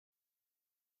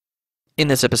In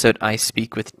this episode, I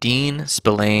speak with Dean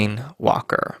Spillane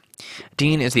Walker.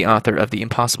 Dean is the author of The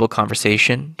Impossible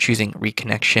Conversation, Choosing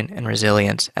Reconnection and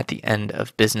Resilience at the End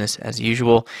of Business as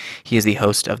Usual. He is the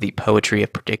host of the Poetry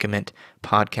of Predicament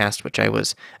podcast, which I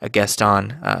was a guest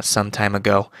on some time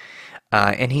ago.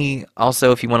 And he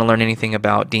also, if you want to learn anything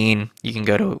about Dean, you can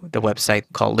go to the website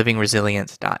called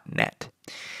livingresilience.net.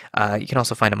 You can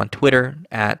also find him on Twitter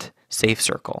at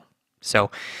safecircle.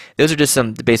 So those are just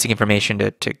some basic information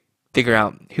to figure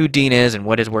out who Dean is and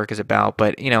what his work is about.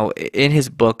 But, in his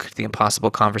book, The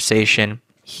Impossible Conversation,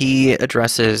 he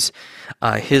addresses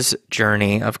his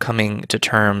journey of coming to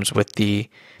terms with the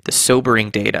sobering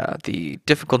data, the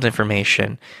difficult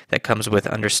information that comes with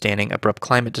understanding abrupt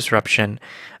climate disruption,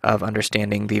 of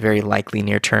understanding the very likely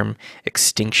near-term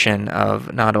extinction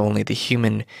of not only the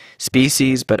human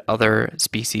species, but other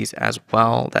species as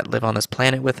well that live on this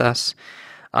planet with us.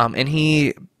 And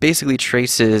he basically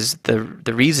traces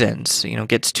the reasons,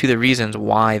 gets to the reasons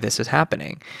why this is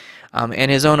happening.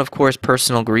 And his own, of course,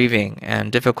 personal grieving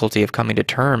and difficulty of coming to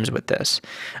terms with this.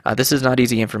 This is not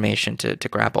easy information to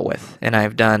grapple with. And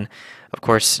I've done, of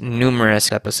course,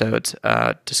 numerous episodes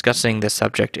discussing this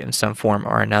subject in some form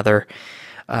or another.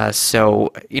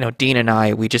 So, Dean and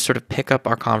I, we just sort of pick up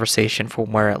our conversation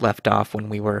from where it left off when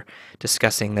we were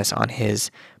discussing this on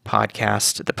his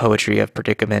podcast, The Poetry of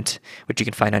Predicament, which you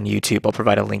can find on YouTube. I'll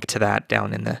provide a link to that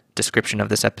down in the description of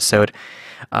this episode.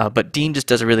 But Dean just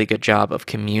does a really good job of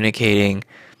communicating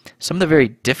some of the very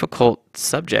difficult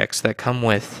subjects that come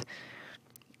with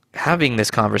having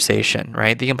this conversation,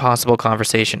 right? The impossible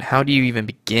conversation. How do you even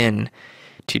begin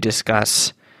to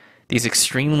discuss these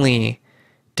extremely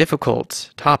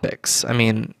difficult topics? I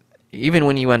mean, even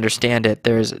when you understand it,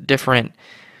 there's different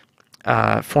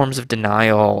forms of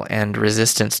denial and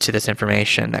resistance to this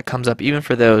information that comes up even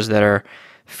for those that are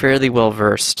fairly well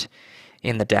versed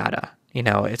in the data.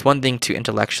 It's one thing to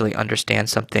intellectually understand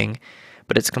something,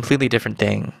 but it's a completely different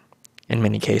thing in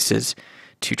many cases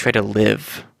to try to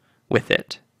live with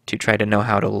it, to try to know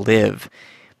how to live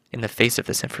in the face of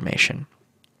this information.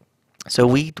 So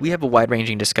we have a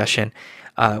wide-ranging discussion.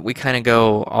 We kind of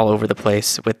go all over the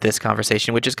place with this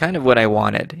conversation, which is kind of what I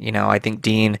wanted. I think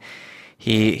Dean,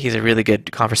 he's a really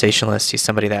good conversationalist. He's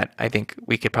somebody that I think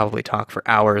we could probably talk for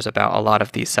hours about a lot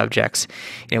of these subjects,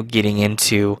 getting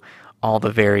into all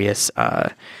the various,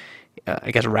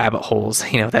 rabbit holes,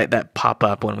 that pop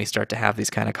up when we start to have these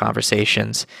kind of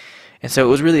conversations. And so it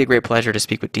was really a great pleasure to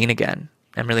speak with Dean again.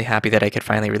 I'm really happy that I could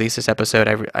finally release this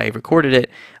episode. I recorded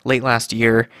it late last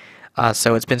year.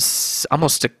 So it's been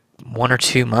almost 1 or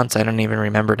 2 months. I don't even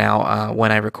remember now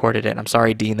when I recorded it. I'm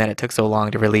sorry, Dean, that it took so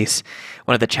long to release.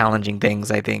 One of the challenging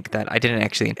things I think that I didn't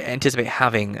actually anticipate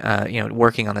having,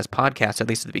 working on this podcast, at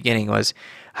least at the beginning, was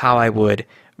how I would,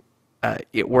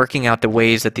 working out the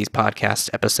ways that these podcast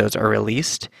episodes are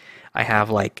released. I have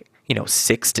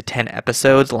 6 to 10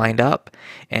 episodes lined up,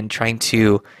 and trying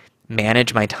to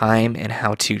manage my time and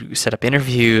how to set up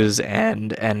interviews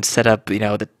and set up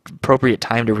the appropriate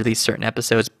time to release certain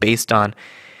episodes based on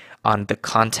the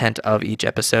content of each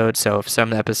episode. So if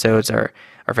some episodes are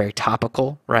very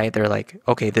topical, right? They're like,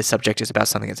 okay, this subject is about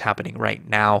something that's happening right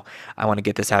now. I want to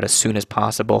get this out as soon as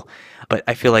possible. But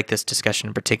I feel like this discussion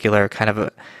in particular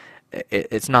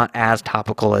it's not as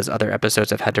topical as other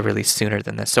episodes I've had to release sooner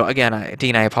than this. So again,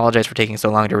 Dean, I apologize for taking so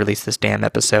long to release this damn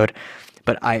episode.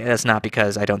 But that's not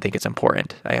because I don't think it's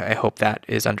important. I hope that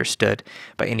is understood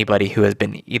by anybody who has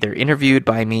been either interviewed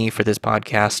by me for this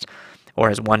podcast or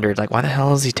has wondered, why the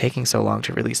hell is he taking so long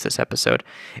to release this episode?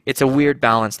 It's a weird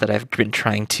balance that I've been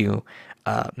trying to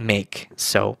make.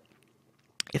 So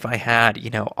if I had,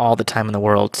 all the time in the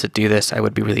world to do this, I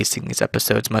would be releasing these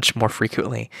episodes much more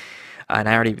frequently. And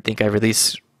I already think I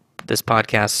release this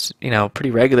podcast,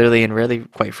 pretty regularly and really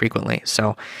quite frequently.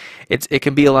 So it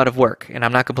can be a lot of work, and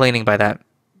I'm not complaining about that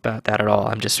at all.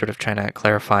 I'm just sort of trying to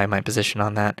clarify my position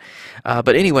on that.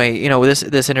 But anyway,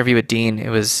 this interview with Dean, it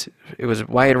was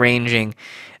wide ranging,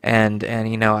 and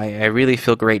I really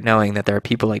feel great knowing that there are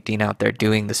people like Dean out there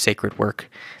doing the sacred work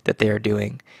that they are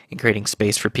doing and creating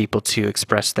space for people to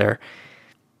express their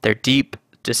deep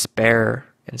despair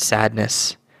and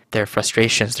sadness, their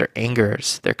frustrations, their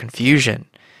angers, their confusion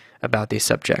about these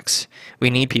subjects.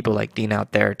 We need people like Dean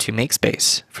out there to make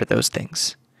space for those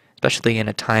things, especially in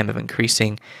a time of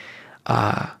increasing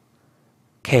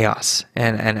chaos.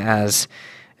 And as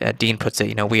Dean puts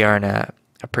it, we are in a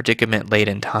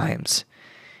predicament-laden times.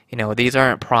 These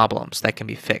aren't problems that can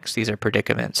be fixed. These are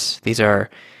predicaments. These are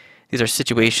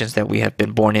situations that we have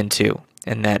been born into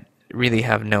and that really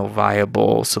have no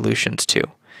viable solutions to.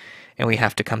 And we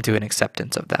have to come to an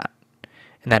acceptance of that.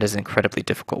 And that is incredibly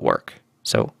difficult work.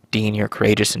 So Dean, you're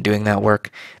courageous in doing that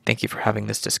work. Thank you for having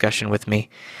this discussion with me.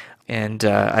 And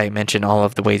I mentioned all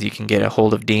of the ways you can get a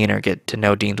hold of Dean or get to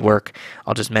know Dean's work.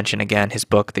 I'll just mention again his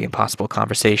book, The Impossible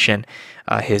Conversation,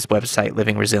 his website,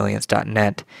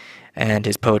 livingresilience.net, and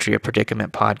his Poetry of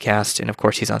Predicament podcast. And of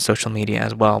course, he's on social media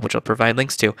as well, which I'll provide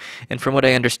links to. And from what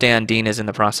I understand, Dean is in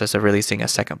the process of releasing a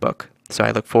second book. So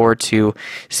I look forward to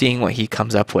seeing what he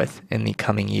comes up with in the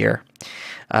coming year.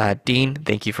 Dean,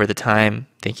 thank you for the time.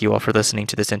 Thank you all for listening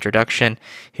to this introduction.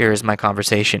 Here is my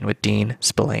conversation with Dean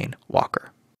Spillane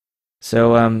Walker.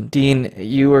 So, Dean,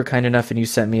 you were kind enough and you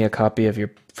sent me a copy of your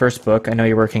first book. I know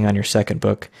you're working on your second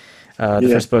book. The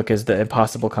first book is The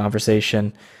Impossible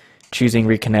Conversation, Choosing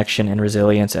Reconnection and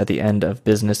Resilience at the End of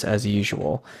Business as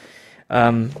Usual.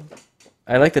 I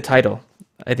like the title.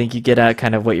 I think you get at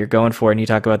kind of what you're going for, and you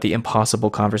talk about the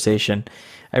impossible conversation.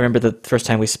 I remember the first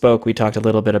time we spoke, we talked a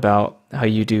little bit about how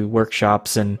you do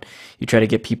workshops and you try to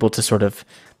get people to sort of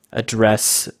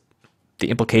address the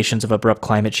implications of abrupt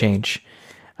climate change.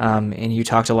 And you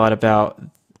talked a lot about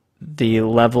the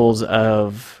levels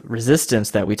of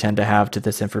resistance that we tend to have to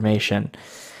this information.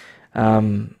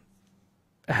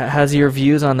 Has your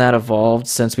views on that evolved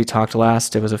since we talked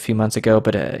last? It was a few months ago,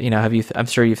 but have you? I'm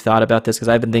sure you've thought about this because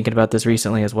I've been thinking about this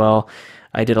recently as well.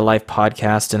 I did a live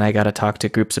podcast and I got to talk to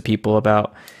groups of people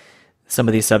about some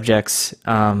of these subjects,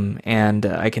 and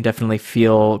I can definitely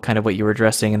feel kind of what you were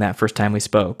addressing in that first time we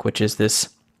spoke, which is this.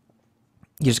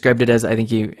 You described it as, I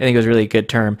think it was a really good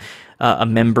term, a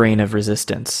membrane of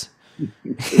resistance.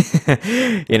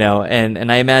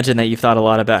 And I imagine that you've thought a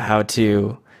lot about how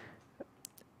to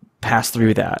pass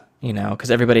through that,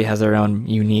 because everybody has their own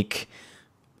unique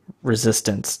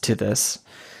resistance to this.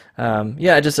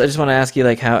 I just want to ask you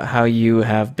like how you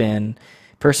have been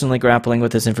personally grappling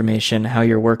with this information, how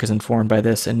your work is informed by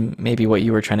this, and maybe what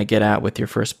you were trying to get at with your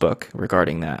first book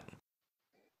regarding that.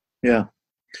 Yeah.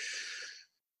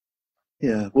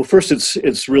 Yeah. Well, first,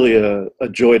 it's really a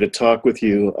joy to talk with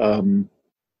you.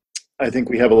 I think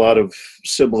we have a lot of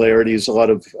similarities, a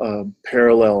lot of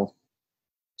parallel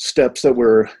steps that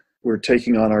we're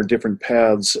taking on our different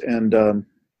paths, and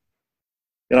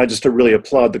I just really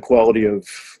applaud the quality of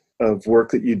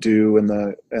work that you do and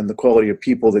the quality of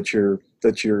people that you're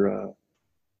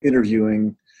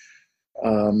interviewing.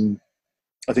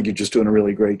 I think you're just doing a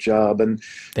really great job. And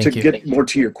Thank you. Get more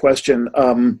to your question.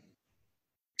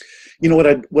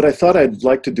 What I thought I'd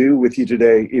like to do with you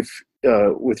today, if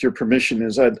with your permission,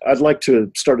 is I'd like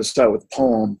to start us out with a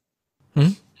poem.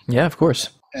 Mm-hmm. Yeah, of course.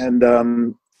 And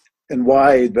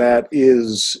why that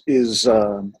is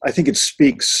I think it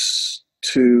speaks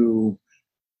to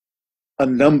a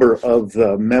number of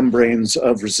the membranes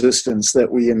of resistance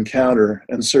that we encounter,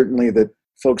 and certainly that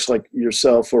folks like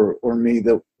yourself or me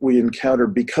that we encounter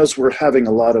because we're having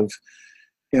a lot of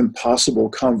impossible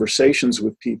conversations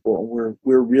with people.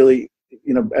 We're really,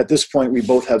 at this point, we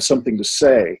both have something to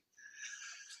say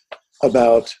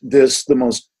about this, the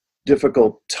most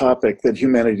difficult topic that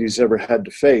humanity's ever had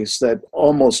to face, that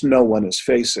almost no one is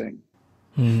facing.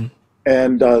 Mm-hmm.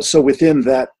 And so within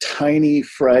that tiny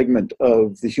fragment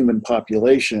of the human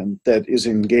population that is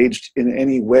engaged in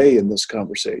any way in this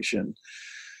conversation,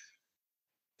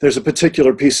 there's a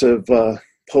particular piece of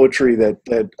poetry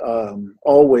that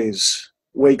always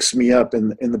wakes me up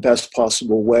in the best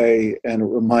possible way, and it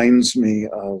reminds me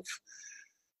of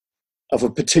a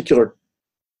particular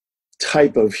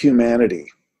type of humanity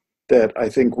that I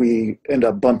think we end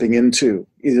up bumping into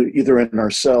either in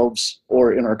ourselves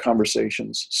or in our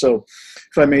conversations. So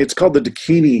if I may, it's called The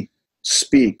Dakini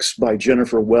Speaks by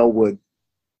Jennifer Welwood.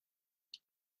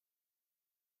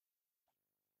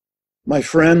 My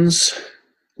friends,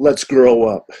 let's grow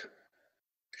up.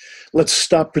 Let's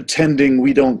stop pretending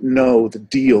we don't know the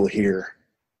deal here.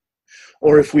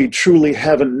 Or if we truly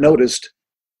haven't noticed,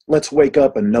 let's wake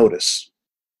up and notice.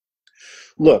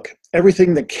 Look,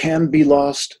 everything that can be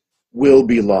lost will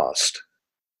be lost.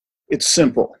 It's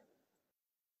simple.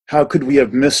 How could we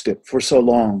have missed it for so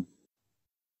long?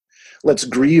 Let's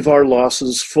grieve our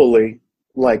losses fully,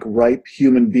 like ripe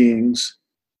human beings,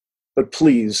 but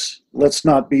please, let's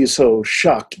not be so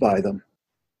shocked by them.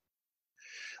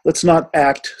 Let's not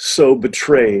act so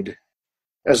betrayed,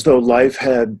 as though life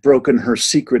had broken her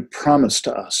secret promise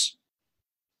to us.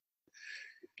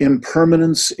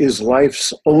 Impermanence is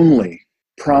life's only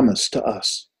promise to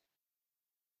us,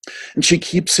 and she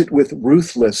keeps it with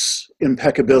ruthless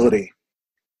impeccability.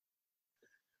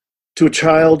 To a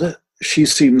child, she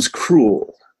seems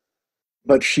cruel,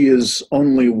 but she is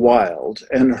only wild,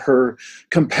 and her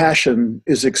compassion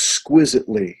is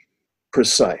exquisitely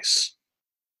precise,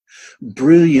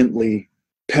 brilliantly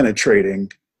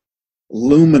penetrating,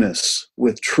 luminous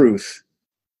with truth.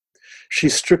 She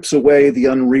strips away the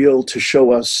unreal to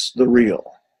show us the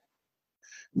real.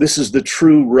 This is the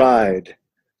true ride.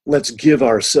 Let's give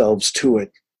ourselves to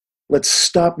it. Let's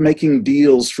stop making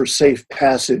deals for safe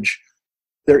passage.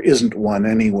 There isn't one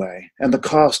anyway, and the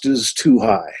cost is too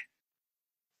high.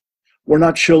 We're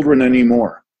not children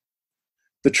anymore.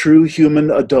 The true human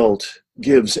adult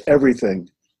gives everything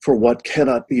for what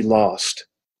cannot be lost.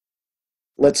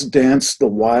 Let's dance the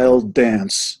wild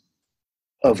dance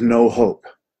of no hope.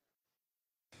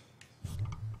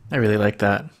 I really like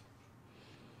that.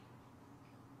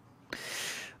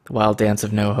 The wild dance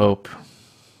of no hope.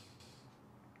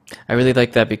 I really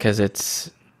like that because it's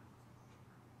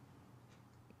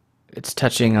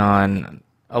touching on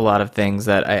a lot of things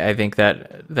that I think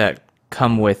that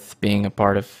come with being a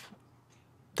part of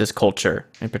this culture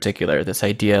in particular. This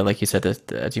idea, like you said,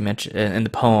 that as you mentioned in the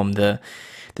poem, the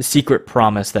secret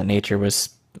promise that nature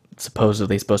was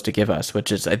supposedly supposed to give us, which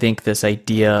is, I think, this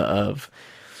idea of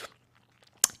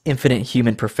infinite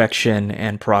human perfection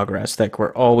and progress, that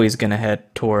we're always going to head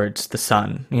towards the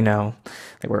sun, like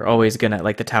we're always going to,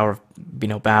 like the Tower of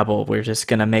Babel, we're just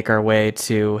going to make our way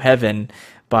to heaven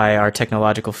by our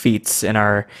technological feats and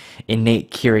our innate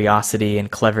curiosity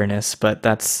and cleverness. But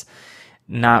that's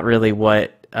not really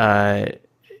what,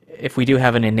 if we do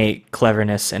have an innate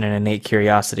cleverness and an innate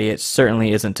curiosity, it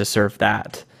certainly isn't to serve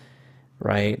that,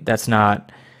 right? That's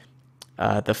not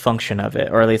the function of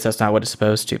it, or at least that's not what it's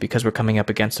supposed to, because we're coming up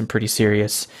against some pretty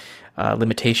serious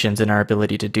limitations in our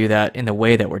ability to do that in the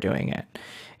way that we're doing it.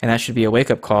 And that should be a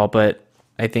wake-up call. But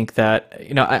I think that,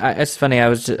 it's funny,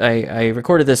 I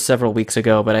recorded this several weeks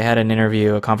ago, but I had an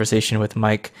interview, a conversation with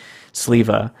Mike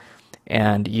Sleva,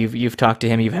 and you've talked to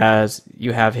him. You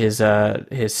have his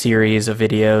series of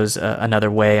videos,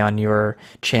 Another Way, on your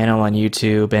channel on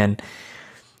YouTube,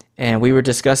 and we were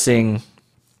discussing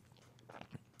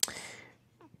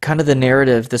kind of the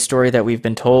narrative, the story that we've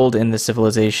been told in the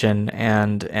civilization,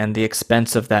 and the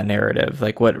expense of that narrative,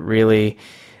 like what really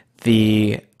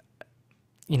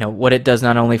what it does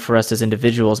not only for us as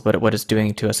individuals, but what it's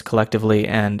doing to us collectively,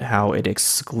 and how it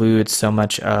excludes so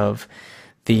much of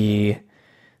the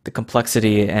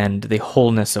complexity and the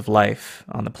wholeness of life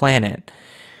on the planet.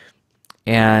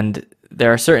 And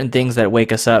there are certain things that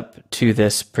wake us up to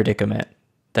this predicament,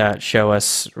 that show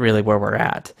us really where we're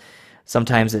at.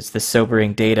 Sometimes it's the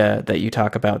sobering data that you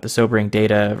talk about, the sobering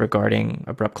data regarding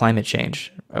abrupt climate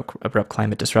change, abrupt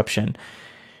climate disruption.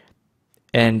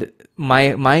 And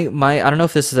my I don't know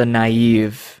if this is a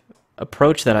naive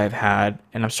approach that I've had,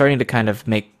 and I'm starting to kind of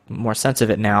make more sense of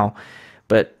it now,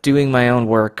 but doing my own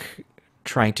work,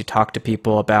 trying to talk to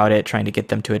people about it, trying to get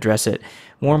them to address it,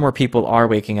 more and more people are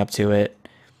waking up to it.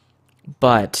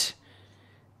 But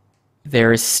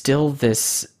there is still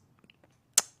this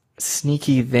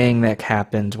sneaky thing that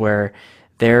happens where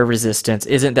their resistance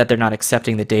isn't that they're not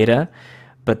accepting the data,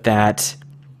 but that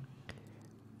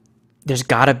there's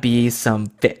got to be some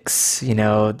fix.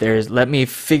 Let me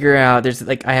figure out,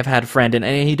 like, I have had a friend, and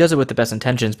he does it with the best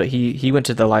intentions, but he went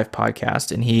to the live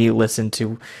podcast and he listened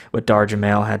to what Dar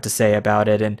Jamail had to say about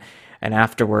it, and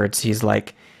afterwards he's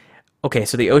like, okay,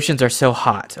 so the oceans are so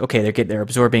hot. Okay, they're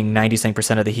absorbing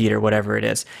 97% of the heat or whatever it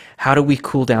is. How do we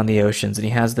cool down the oceans? And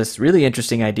he has this really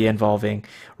interesting idea involving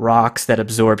rocks that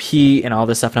absorb heat and all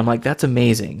this stuff. And I'm like, that's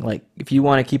amazing. Like, if you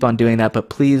want to keep on doing that, but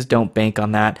please don't bank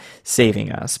on that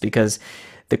saving us, because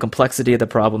the complexity of the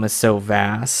problem is so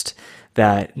vast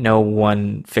that no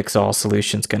one fix-all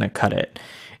solution is going to cut it.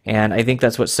 And I think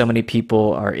that's what so many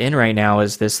people are in right now,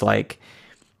 is this, like,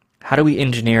 how do we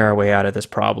engineer our way out of this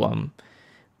problem?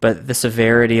 But the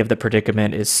severity of the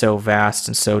predicament is so vast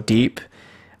and so deep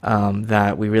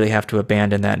that we really have to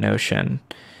abandon that notion.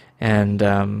 And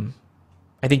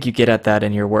I think you get at that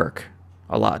in your work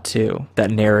a lot too, that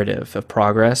narrative of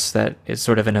progress that is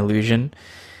sort of an illusion.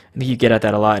 I think you get at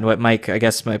that a lot. And what Mike, I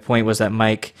guess my point was that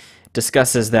Mike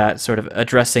discusses that, sort of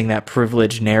addressing that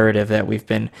privileged narrative that we've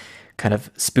been kind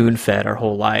of spoon-fed our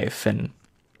whole life. And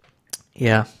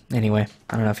yeah, anyway,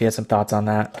 I don't know if you had some thoughts on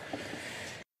that.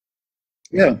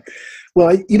 Yeah,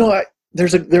 well, there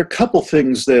are a couple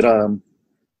things that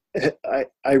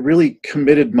I really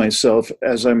committed myself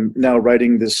as I'm now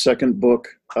writing this second book.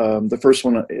 The first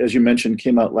one, as you mentioned,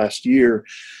 came out last year,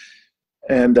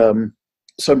 and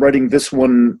so I'm writing this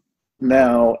one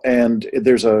now, and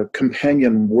there's a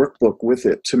companion workbook with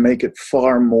it to make it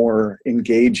far more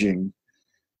engaging.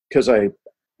 Because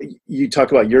you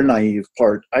talk about your naive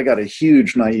part, I got a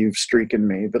huge naive streak in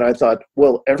me that I thought,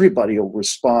 well, everybody will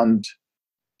respond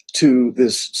to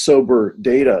this sober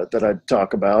data that I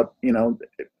talk about,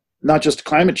 not just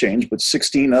climate change, but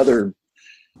 16 other,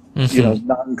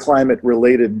 non-climate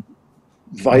related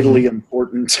vitally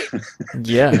important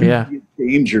Yeah, yeah.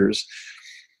 dangers.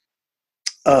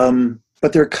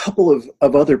 But there are a couple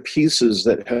of other pieces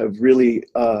that have really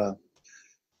kind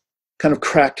of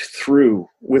cracked through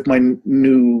with my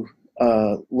new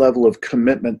level of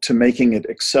commitment to making it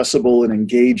accessible and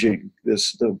engaging,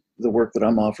 the work that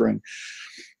I'm offering.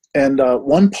 And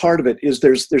one part of it is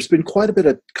there's been quite a bit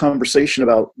of conversation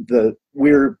about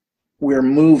we're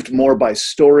moved more by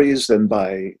stories than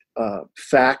by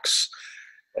facts,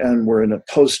 and we're in a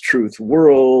post-truth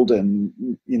world, and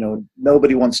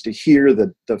nobody wants to hear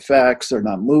the facts. They're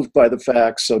not moved by the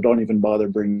facts, so don't even bother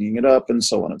bringing it up, and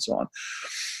so on and so on.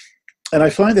 And I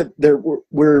find that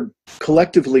we're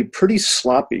collectively pretty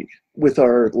sloppy with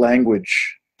our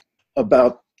language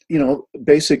about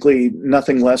basically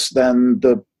nothing less than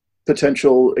the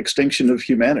potential extinction of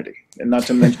humanity, and not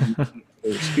to mention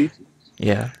their species.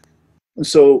 Yeah. And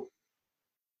so,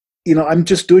 I'm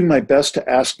just doing my best to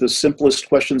ask the simplest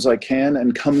questions I can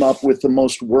and come up with the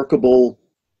most workable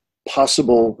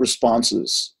possible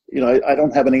responses. I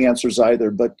don't have any answers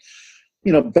either, but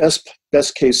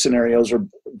best case scenarios or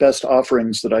best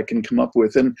offerings that I can come up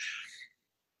with. And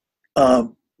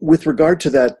with regard to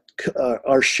that,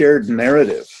 our shared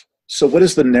narrative. So what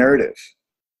is the narrative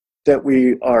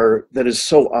that is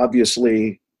so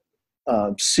obviously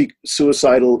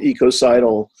suicidal,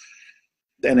 ecocidal,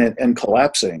 and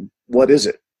collapsing? What is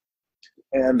it?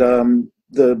 And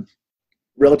the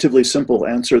relatively simple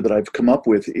answer that I've come up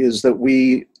with is that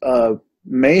we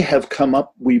may have come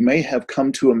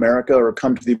to America, or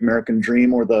come to the American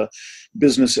dream, or the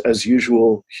business as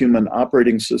usual human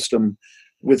operating system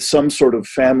with some sort of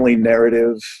family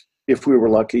narrative, if we were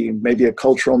lucky, maybe a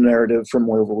cultural narrative from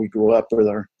wherever we grew up with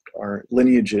our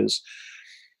lineages.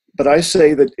 But I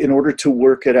say that in order to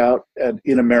work it out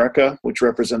in America, which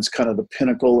represents kind of the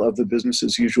pinnacle of the business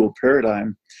as usual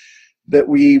paradigm, that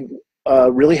we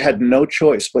really had no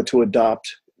choice but to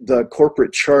adopt the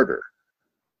corporate charter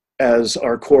as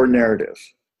our core narrative.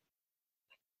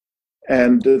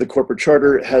 And the corporate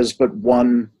charter has but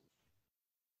one,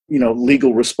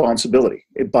 legal responsibility.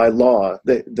 By law,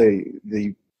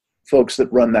 the folks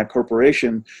that run that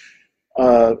corporation,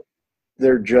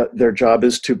 their job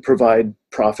is to provide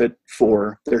profit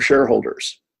for their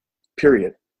shareholders,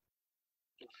 period.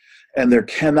 And there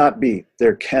cannot be,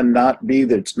 that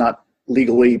it's not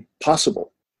legally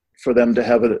possible for them to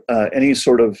have any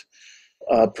sort of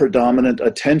predominant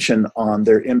attention on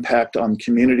their impact on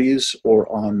communities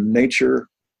or on nature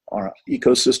or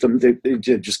ecosystem. They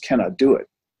just cannot do it.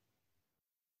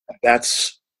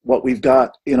 That's what we've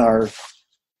got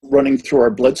running through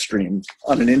our bloodstream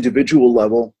on an individual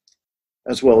level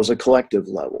as well as a collective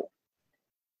level.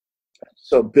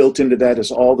 So built into that is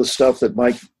all the stuff that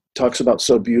Mike talks about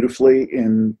so beautifully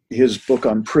in his book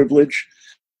on privilege,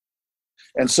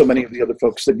 and so many of the other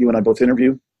folks that you and I both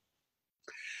interview.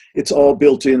 It's all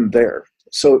built in there.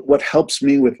 So what helps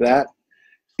me with that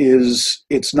is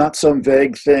it's not some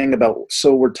vague thing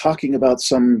so we're talking about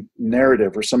some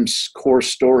narrative or some core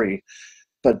story,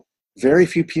 but very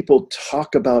few people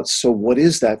talk about, so what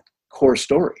is that core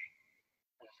story?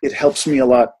 It helps me a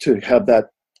lot to have that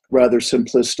rather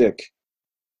simplistic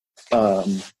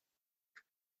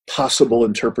possible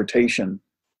interpretation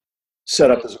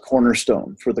set up as a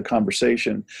cornerstone for the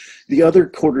conversation. The other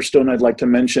cornerstone I'd like to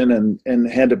mention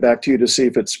and hand it back to you to see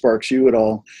if it sparks you at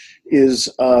all is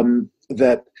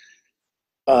that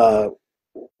the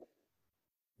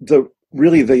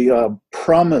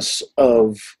promise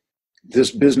of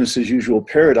this business as usual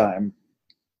paradigm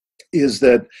is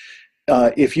that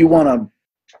if you want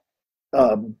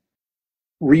to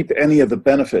reap any of the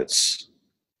benefits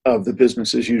of the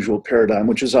business as usual paradigm,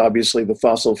 which is obviously the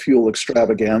fossil fuel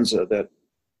extravaganza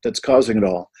that's causing it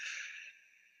all,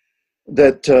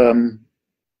 that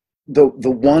the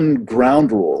one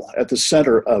ground rule at the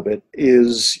center of it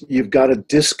is you've got to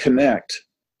disconnect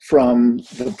from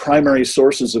the primary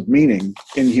sources of meaning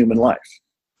in human life.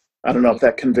 I don't know if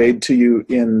that conveyed to you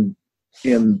in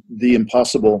the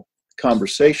impossible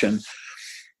conversation,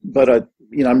 but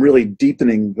I'm really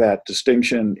deepening that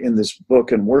distinction in this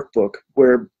book and workbook,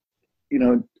 where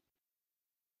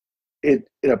it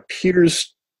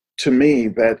appears to me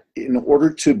that in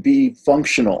order to be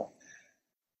functional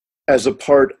as a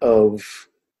part of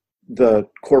the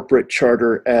corporate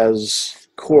charter as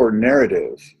core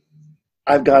narrative,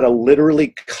 I've got to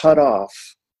literally cut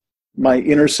off my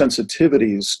inner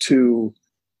sensitivities to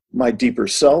my deeper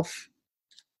self,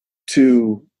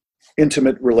 to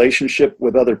intimate relationship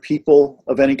with other people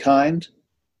of any kind,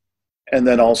 and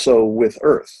then also with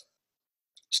earth.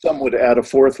 Some would add a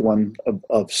fourth one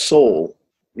of soul,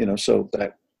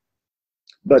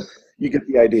 but you get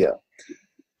the idea.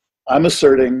 I'm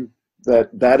asserting that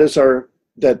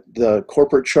that the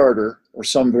corporate charter, or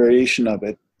some variation of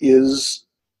it, is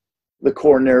the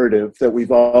core narrative that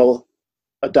we've all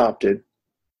adopted,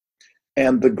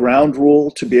 and the ground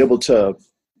rule to be able to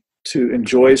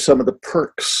enjoy some of the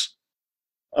perks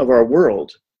of our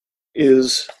world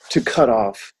is to cut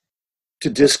off, to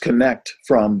disconnect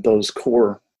from those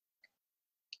core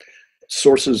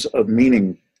sources of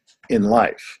meaning in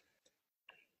life.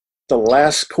 The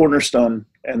last cornerstone,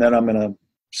 and then I'm going to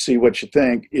see what you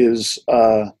think, is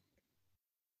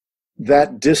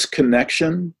that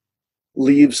disconnection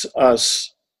leaves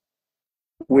us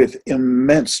with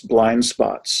immense blind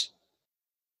spots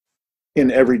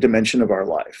in every dimension of our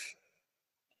life.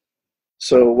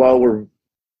 So while we're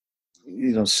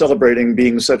celebrating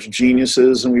being such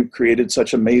geniuses and we've created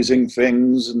such amazing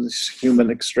things and this human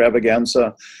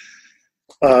extravaganza,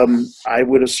 I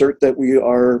would assert that we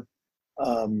are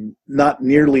not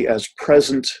nearly as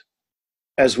present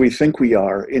as we think we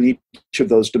are in each of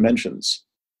those dimensions.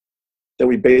 That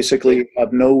we basically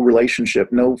have no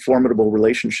relationship, no formidable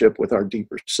relationship with our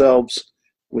deeper selves,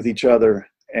 with each other,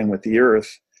 and with the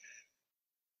earth.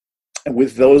 And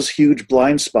with those huge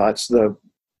blind spots,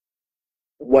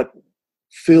 what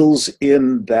fills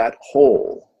in that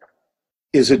hole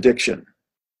is addiction.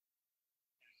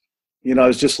 I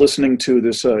was just listening to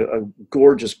this a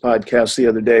gorgeous podcast the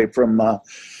other day from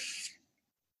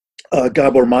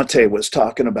Gabor Mate was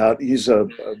talking about. He's a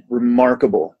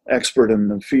remarkable expert in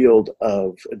the field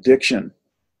of addiction.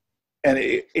 And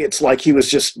it's like he was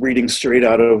just reading straight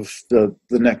out of the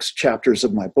next chapters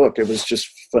of my book. It was just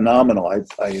phenomenal.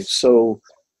 I so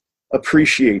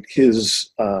appreciate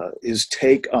his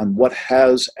take on what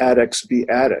has addicts be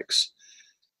addicts.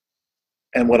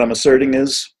 And what I'm asserting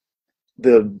is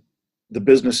the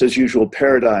business as usual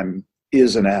paradigm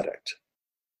is an addict.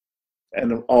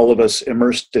 And all of us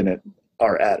immersed in it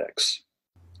are addicts.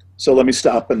 So let me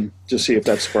stop and just see if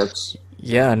that sparks.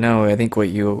 Yeah, no, I think what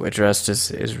you addressed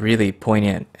is really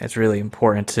poignant. It's really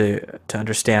important to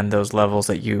understand those levels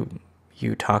that you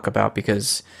talk about,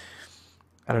 because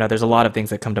I don't know, there's a lot of things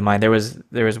that come to mind. There was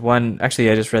one, actually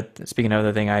I just read, speaking of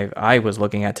other thing I was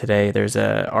looking at today, there's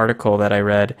an article that I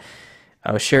read,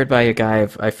 shared by a guy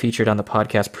I featured on the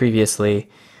podcast previously.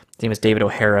 His name is David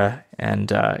O'Hara,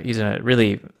 and he's a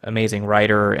really amazing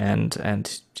writer,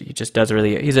 and he just does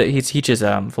he teaches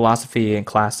philosophy and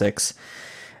classics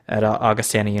at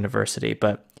Augustana University.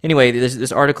 But anyway,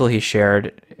 this article he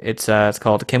shared, it's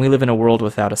called "Can We Live in a World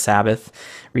Without a Sabbath?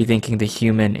 Rethinking the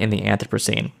Human in the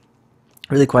Anthropocene."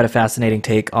 Really quite a fascinating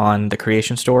take on the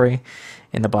creation story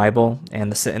in the Bible,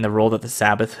 and the role that the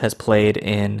Sabbath has played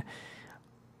in,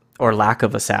 or lack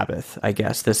of a Sabbath, I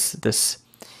guess, this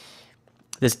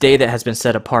day that has been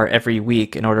set apart every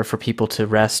week in order for people to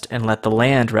rest and let the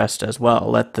land rest as well.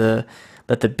 Let the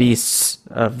beasts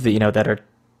of that are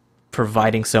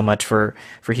providing so much for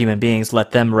human beings,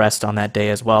 let them rest on that day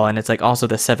as well. And it's like also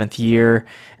the seventh year.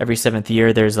 Every seventh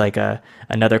year, there's like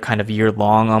another kind of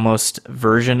year-long almost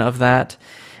version of that.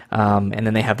 And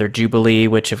then they have their Jubilee,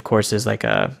 which of course is like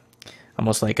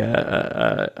almost like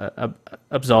a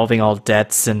absolving all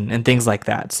debts and things like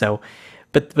that. So,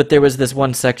 but there was this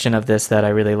one section of this that I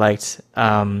really liked,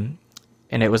 and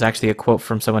it was actually a quote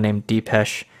from someone named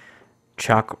Deepesh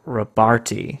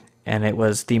Chakrabarty. And it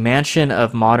was, "The mansion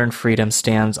of modern freedom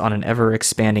stands on an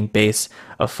ever-expanding base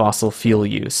of fossil fuel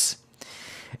use."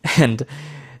 And,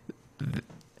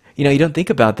 you don't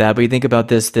think about that, but you think about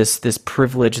this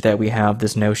privilege that we have,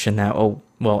 this notion that, oh,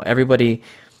 well, everybody,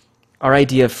 our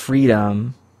idea of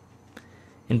freedom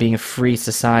and being a free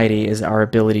society is our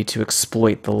ability to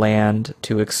exploit the land,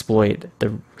 to exploit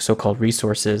the so-called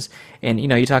resources. And,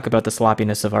 you talk about the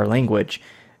sloppiness of our language.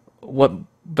 What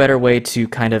better way to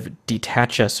kind of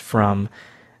detach us from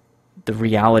the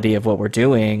reality of what we're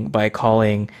doing by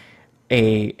calling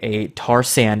a tar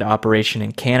sand operation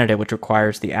in Canada, which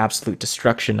requires the absolute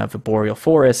destruction of a boreal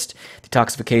forest,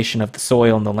 detoxification of the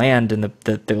soil and the land and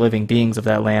the living beings of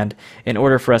that land, in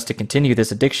order for us to continue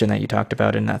this addiction that you talked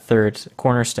about in that third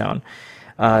cornerstone,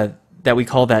 that we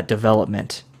call that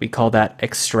development. We call that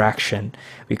extraction.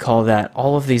 We call that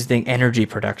all of these things, energy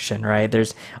production, right?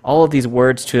 There's all of these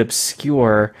words to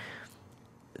obscure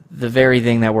the very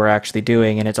thing that we're actually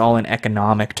doing, and it's all in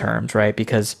economic terms, right?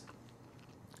 Because,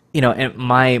 and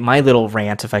my little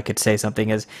rant, if I could say something,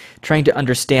 is trying to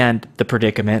understand the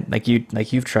predicament, like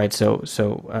you've tried so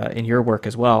in your work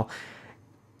as well,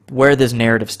 where this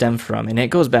narrative stems from, and it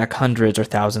goes back hundreds or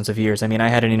thousands of years. I mean, I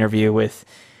had an interview with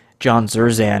John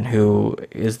Zerzan, who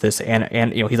is this,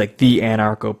 he's like the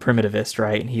anarcho-primitivist,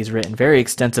 right? And he's written very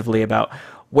extensively about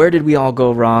where did we all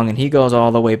go wrong, and he goes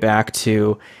all the way back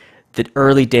to the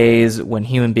early days when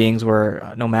human beings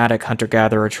were nomadic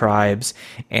hunter-gatherer tribes,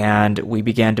 and we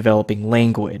began developing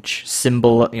language,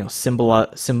 symbols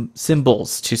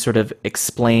to sort of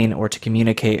explain or to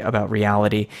communicate about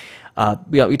reality.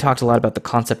 We talked a lot about the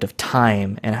concept of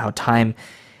time and how time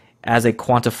as a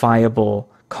quantifiable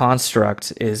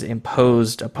construct is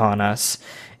imposed upon us,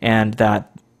 and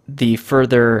that the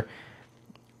further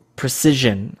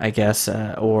precision, I guess,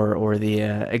 or the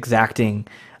exacting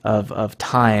of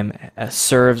time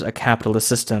serves a capitalist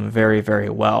system very, very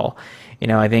well.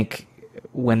 I think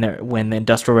when the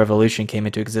Industrial Revolution came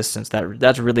into existence,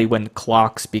 that's really when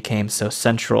clocks became so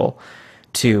central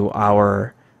to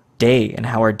our day and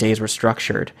how our days were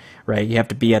structured, right? You have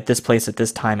to be at this place at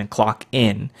this time and clock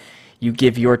in. You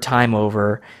give your time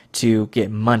over to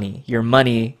get money. Your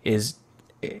money is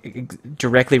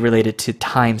directly related to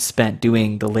time spent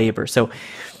doing the labor. So,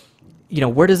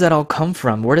 where does that all come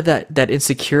from? Where did that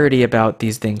insecurity about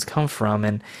these things come from?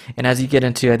 And as you get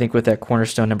into, I think, with that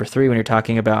cornerstone number 3, when you're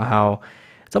talking about how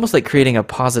it's almost like creating a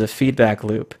positive feedback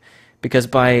loop, because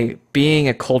by being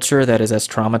a culture that is as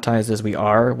traumatized as we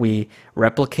are, we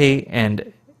replicate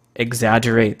and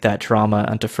exaggerate that trauma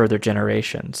onto further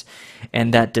generations.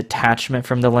 And that detachment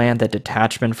from the land, that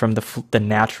detachment from the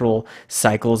natural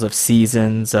cycles of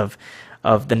seasons, of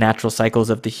the natural cycles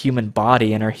of the human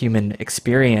body and our human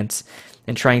experience,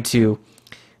 and trying to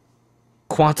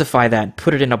quantify that,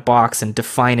 put it in a box and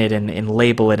define it and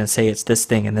label it and say it's this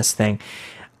thing and this thing,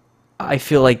 I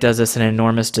feel like does us an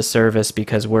enormous disservice,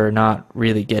 because we're not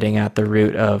really getting at the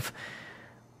root of,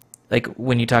 like,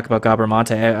 when you talk about Gabor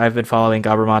Mate, I've been following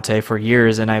Gabor Mate for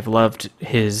years, and I've loved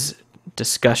his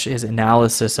discussion, his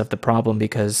analysis of the problem,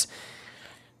 because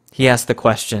he asks the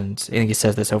questions, and he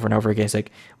says this over and over again. It's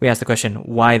like, we ask the question,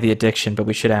 why the addiction? But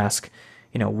we should ask,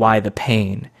 why the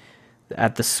pain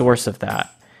at the source of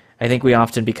that? I think we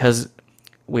often, because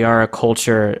we are a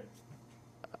culture,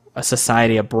 a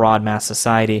society, a broad mass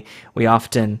society, we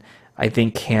often, I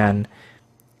think, can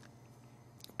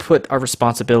put our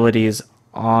responsibilities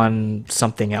on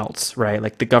something else, right?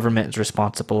 Like the government is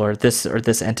responsible, or this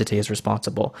entity is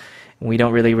responsible. And we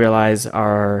don't really realize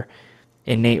our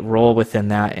innate role within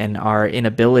that, and our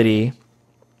inability,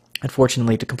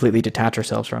 unfortunately, to completely detach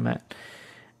ourselves from it.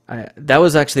 That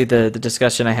was actually the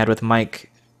discussion I had with Mike,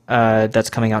 that's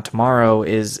coming out tomorrow,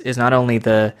 is not only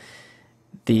the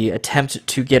attempt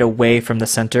to get away from the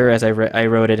center, as I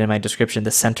wrote it in my description,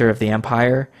 the center of the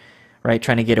empire, right?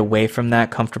 Trying to get away from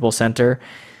that comfortable center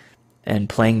and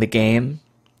playing the game,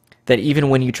 that even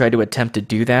when you try to attempt to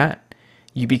do that,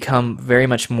 you become very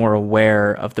much more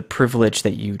aware of the privilege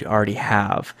that you already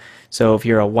have. So if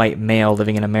you're a white male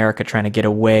living in America trying to get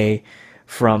away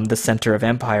from the center of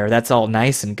empire, that's all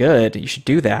nice and good. You should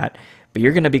do that. But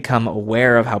you're going to become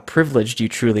aware of how privileged you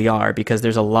truly are, because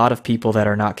there's a lot of people that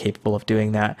are not capable of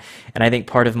doing that. And I think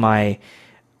part of my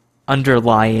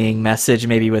underlying message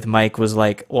maybe with Mike was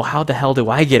like, well, how the hell do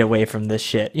I get away from this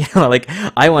shit? Like,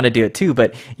 I want to do it too,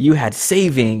 but you had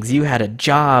savings, you had a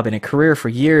job and a career for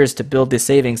years to build this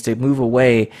savings to move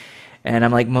away. And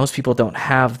I'm like, most people don't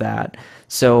have that.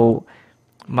 So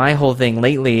my whole thing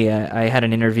lately, I had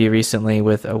an interview recently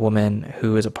with a woman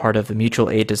who is a part of the Mutual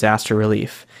Aid Disaster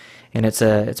Relief. And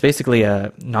it's basically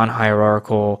a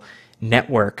non-hierarchical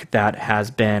network that has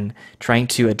been trying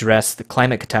to address the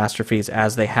climate catastrophes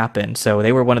as they happen. So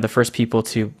they were one of the first people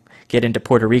to get into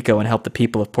Puerto Rico and help the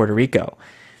people of Puerto Rico,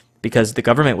 because the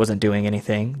government wasn't doing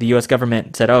anything. The U.S.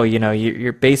 government said, oh,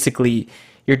 you're basically,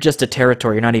 you're just a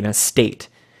territory, you're not even a state,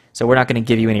 so we're not going to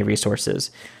give you any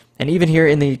resources. And even here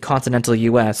in the continental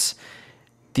U.S.,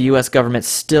 the U.S. government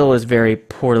still is very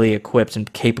poorly equipped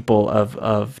and capable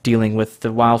of dealing with the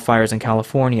wildfires in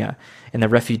California and the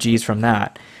refugees from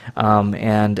that,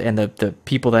 and the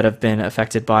people that have been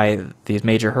affected by these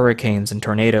major hurricanes and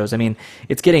tornadoes. I mean,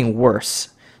 it's getting worse.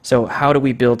 So how do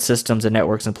we build systems and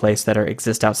networks in place that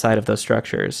exist outside of those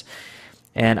structures?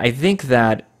 And I think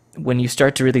that when you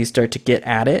start to get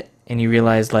at it, and you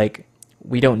realize, like,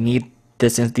 we don't need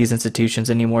these institutions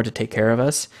anymore to take care of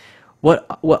us, what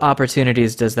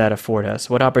opportunities does that afford us?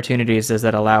 What opportunities does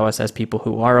that allow us as people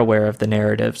who are aware of the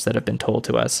narratives that have been told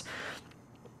to us?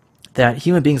 That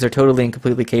human beings are totally and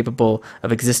completely capable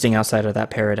of existing outside of that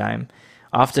paradigm.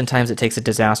 Oftentimes it takes a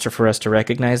disaster for us to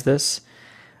recognize this,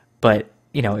 but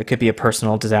it could be a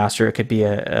personal disaster, it could be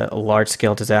a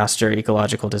large-scale disaster,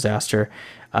 ecological disaster,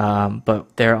 but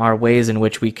there are ways in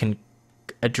which we can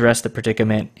address the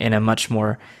predicament in a much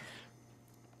more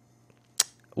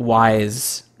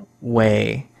wise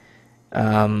way.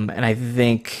 And I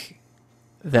think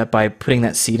that by putting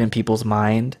that seed in people's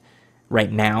mind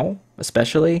right now,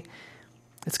 especially,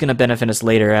 it's going to benefit us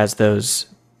later as those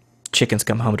chickens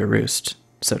come home to roost,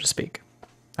 so to speak.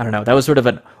 I don't know. That was sort of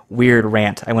a weird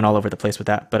rant. I went all over the place with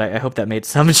that, but I hope that made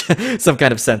some some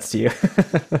kind of sense to you.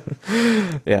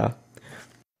 Yeah.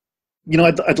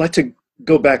 I'd like to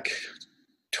go back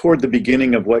toward the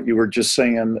beginning of what you were just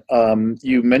saying.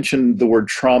 You mentioned the word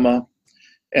trauma,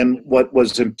 and what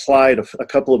was implied a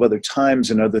couple of other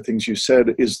times in other things you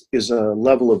said is a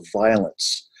level of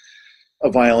violence,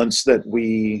 a violence that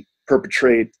we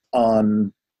perpetrate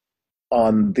on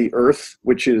the earth,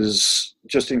 which is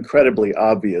just incredibly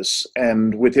obvious.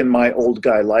 And within my old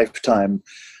guy lifetime,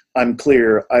 I'm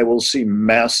clear I will see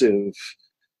massive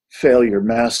failure,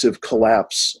 massive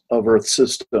collapse of earth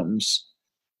systems.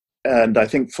 And I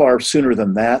think far sooner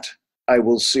than that, I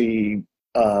will see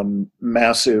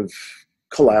massive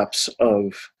collapse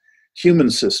of human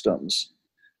systems.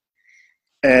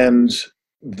 And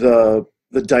the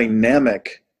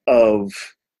dynamic of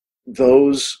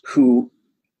those who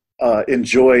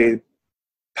enjoy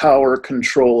power,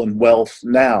 control, and wealth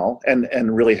now,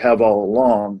 and really have all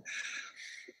along,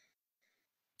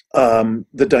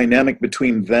 the dynamic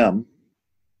between them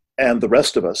and the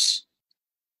rest of us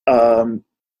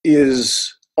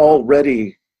is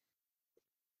already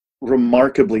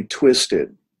remarkably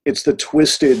twisted. It's the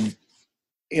twisted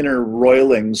inner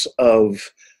roilings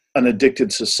of an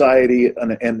addicted society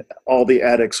and all the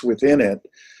addicts within it.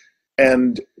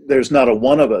 And there's not a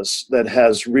one of us that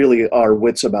has really our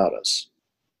wits about us.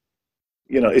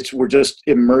 We're just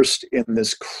immersed in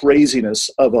this craziness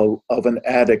of an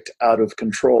addict out of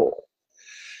control.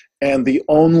 And the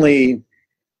only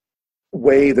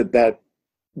way that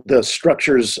the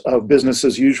structures of business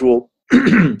as usual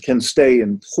can stay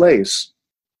in place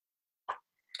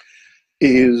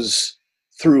is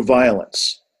through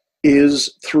violence,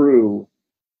 is through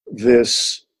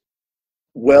this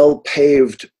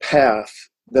well-paved path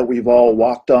that we've all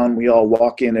walked on, we all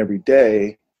walk in every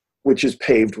day, which is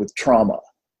paved with trauma.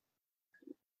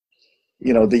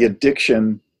 The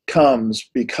addiction comes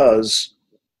because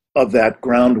of that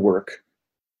groundwork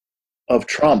of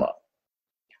trauma.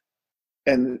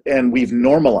 And we've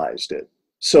normalized it.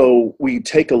 So we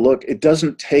take a look. It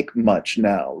doesn't take much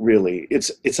now, really.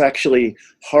 It's actually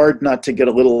hard not to get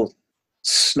a little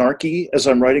snarky as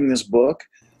I'm writing this book.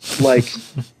 Like,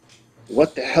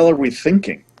 what the hell are we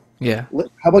thinking? Yeah.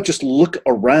 How about just look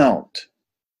around?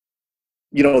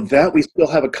 That we still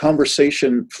have a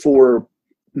conversation for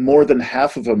more than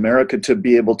half of America to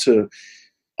be able to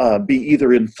be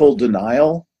either in full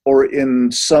denial or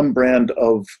in some brand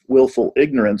of willful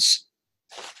ignorance.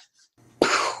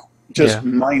 Just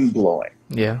mind-blowing.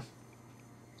 Yeah.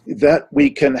 That we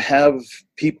can have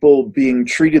people being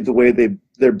treated the way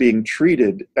they're being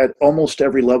treated at almost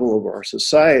every level of our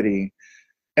society,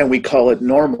 and we call it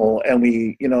normal, and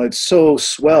it's so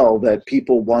swell that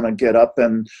people want to get up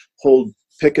and hold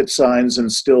picket signs and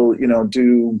still,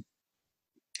 do,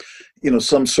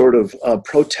 some sort of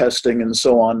protesting and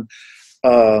so on.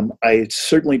 I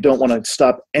certainly don't want to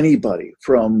stop anybody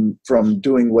from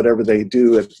doing whatever they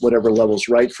do at whatever level's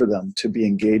right for them to be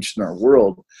engaged in our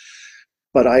world.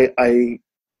 But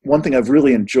one thing I've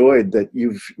really enjoyed that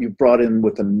you've brought in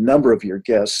with a number of your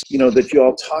guests, that you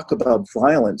all talk about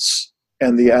violence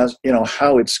and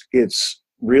how it's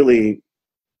really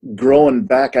growing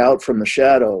back out from the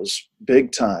shadows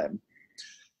big time.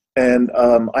 And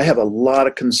I have a lot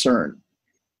of concern.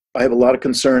 I have a lot of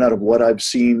concern out of what I've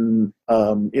seen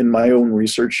in my own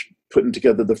research, putting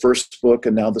together the first book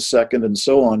and now the second and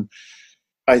so on.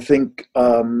 I think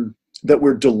that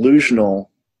we're delusional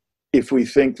if we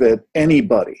think that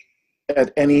anybody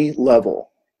at any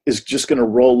level is just going to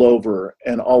roll over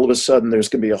and all of a sudden there's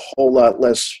going to be a whole lot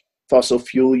less fossil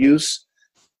fuel use.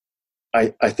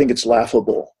 I think it's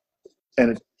laughable,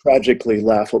 and it's tragically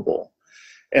laughable.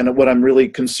 And what I'm really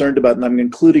concerned about, and I'm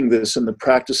including this in the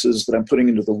practices that I'm putting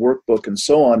into the workbook and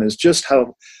so on, is just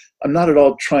how I'm not at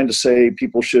all trying to say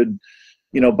people should,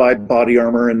 buy body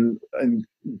armor and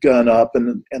gun up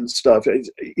and stuff.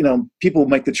 People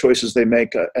make the choices they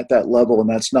make at that level, and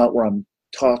that's not where I'm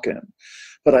talking.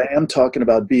 But I am talking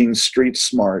about being street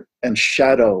smart and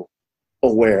shadow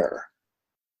aware,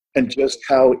 and just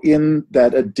how in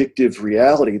that addictive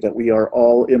reality that we are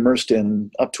all immersed in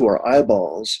up to our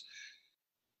eyeballs,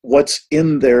 what's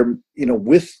in there,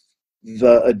 with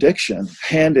the addiction,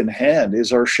 hand in hand,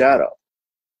 is our shadow.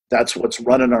 That's what's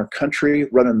running our country,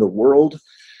 running the world.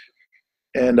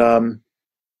 And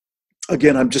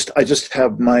again, I just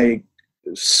have my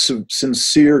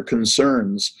sincere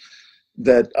concerns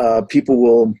that people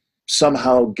will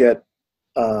somehow get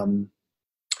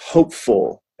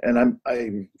hopeful. And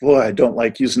I don't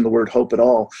like using the word hope at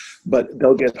all, but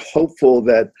they'll get hopeful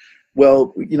that,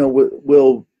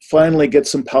 we'll finally get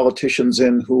some politicians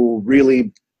in who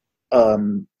really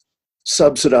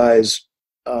subsidize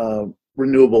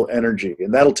renewable energy,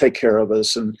 and that'll take care of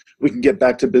us, and we can get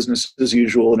back to business as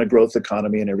usual in a growth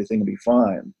economy, and everything will be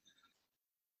fine.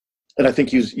 And I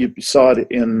think you saw it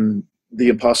in the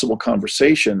impossible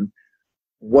conversation.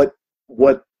 What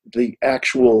the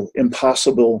actual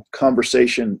impossible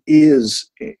conversation is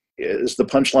the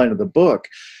punchline of the book,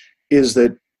 is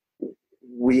that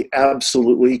we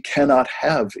absolutely cannot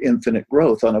have infinite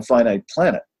growth on a finite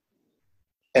planet.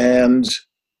 And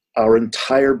our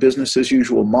entire business as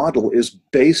usual model is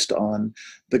based on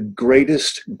the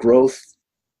greatest growth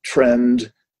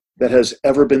trend that has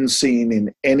ever been seen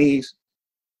in any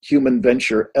human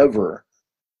venture ever.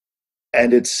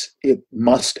 And it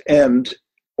must end,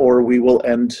 or we will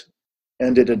end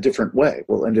it a different way.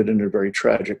 We'll end it in a very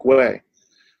tragic way.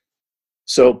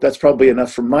 So that's probably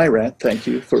enough for my rant. Thank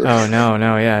you for. Oh, no.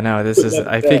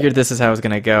 I figured this is how it's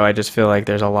going to go. I just feel like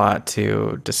there's a lot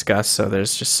to discuss. So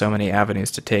there's just so many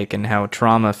avenues to take, and how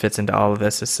trauma fits into all of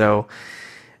this is so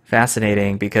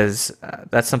fascinating, because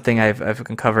that's something I've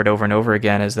uncovered over and over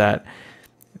again, is that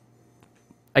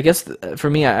I guess for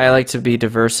me, I like to be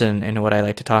diverse in what I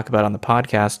like to talk about on the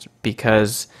podcast,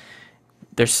 because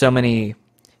there's so many,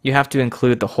 you have to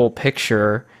include the whole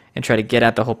picture and try to get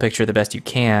at the whole picture the best you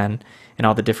can, and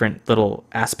all the different little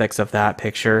aspects of that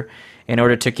picture in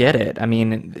order to get it. I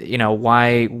mean,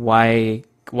 why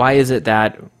is it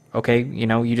that, okay,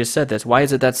 you just said this, why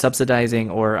is it that subsidizing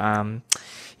or,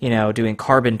 doing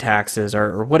carbon taxes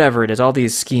or whatever it is, all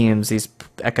these schemes, these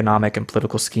economic and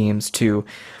political schemes to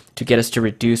get us to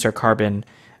reduce our carbon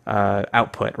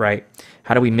output, right?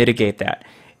 How do we mitigate that?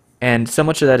 And so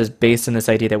much of that is based on this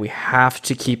idea that we have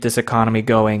to keep this economy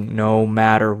going no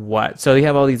matter what. So you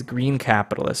have all these green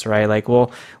capitalists, right? Like,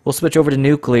 we'll switch over to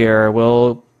nuclear,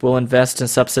 we'll invest in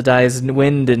subsidized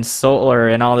wind and solar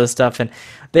and all this stuff. And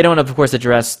they don't, of course,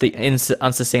 address the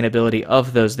unsustainability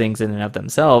of those things in and of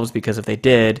themselves, because if they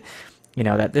did,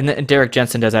 that. And Derek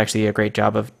Jensen does actually a great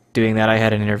job of doing that. I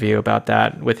had an interview about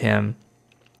that with him,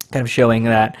 kind of showing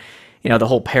that the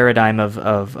whole paradigm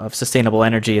of sustainable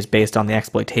energy is based on the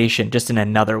exploitation, just in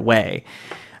another way.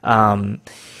 And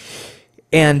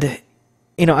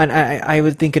I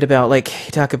would think about, like,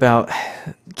 you talk about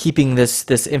keeping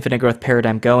this infinite growth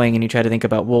paradigm going, and you try to think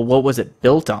about, well, what was it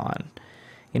built on?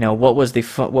 What was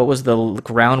the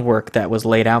groundwork that was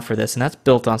laid out for this? And that's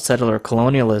built on settler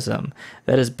colonialism.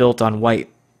 That is built on white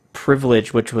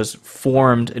privilege, which was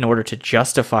formed in order to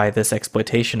justify this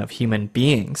exploitation of human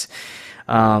beings.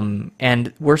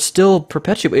 And we're still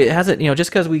perpetuating. It hasn't,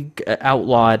 just because we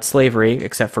outlawed slavery,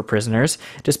 except for prisoners,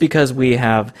 just because we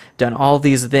have done all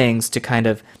these things to kind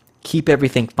of keep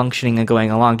everything functioning and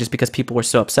going along, just because people were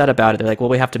so upset about it, they're like, well,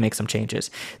 we have to make some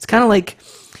changes. It's kind of like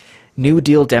New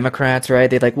Deal Democrats, right?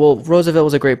 They're like, well, Roosevelt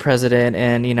was a great president,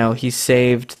 and, he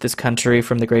saved this country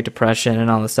from the Great Depression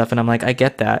and all this stuff. And I'm like, I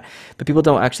get that. But people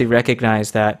don't actually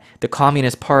recognize that the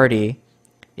Communist Party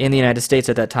in the United States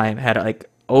at that time had, like,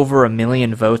 over 1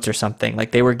 million votes or something.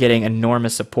 Like, they were getting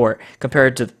enormous support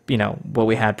compared to, what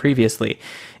we had previously.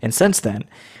 And since then,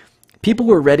 people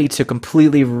were ready to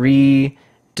completely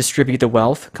redistribute the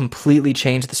wealth, completely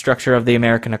change the structure of the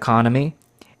American economy.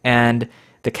 And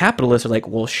the capitalists are like,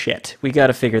 well, shit, we got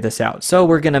to figure this out. So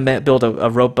we're going to build a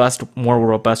more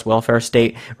robust welfare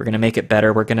state. We're going to make it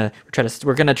better. We're going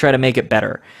to try to make it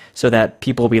better so that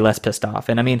people will be less pissed off.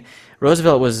 And I mean,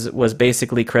 Roosevelt was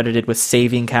basically credited with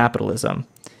saving capitalism.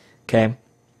 Okay.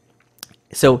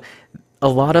 So a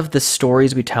lot of the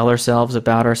stories we tell ourselves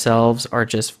about ourselves are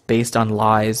just based on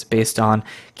lies, based on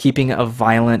keeping a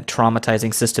violent,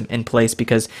 traumatizing system in place,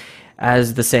 because,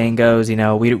 as the saying goes,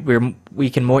 we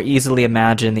can more easily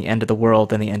imagine the end of the world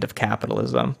than the end of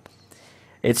capitalism.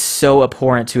 It's so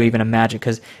abhorrent to even imagine,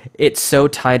 because it's so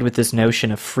tied with this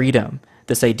notion of freedom,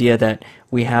 this idea that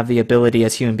we have the ability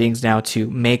as human beings now to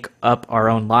make up our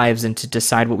own lives and to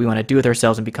decide what we want to do with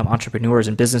ourselves and become entrepreneurs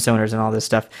and business owners and all this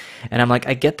stuff. And I'm like,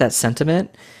 I get that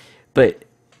sentiment, but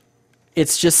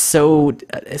it's just so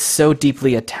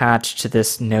deeply attached to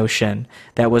this notion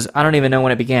that was, I don't even know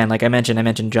when it began. Like I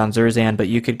mentioned John Zerzan, but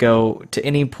you could go to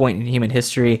any point in human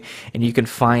history and you can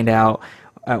find out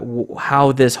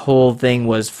how this whole thing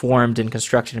was formed and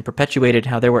constructed and perpetuated,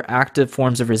 how there were active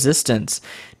forms of resistance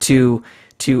to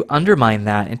undermine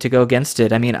that and to go against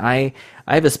it. I mean, I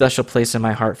have a special place in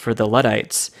my heart for the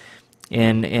Luddites.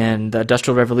 In the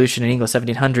Industrial Revolution in England,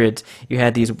 1700s, you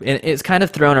had these, it's kind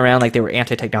of thrown around like they were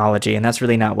anti-technology, and that's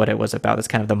really not what it was about. That's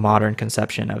kind of the modern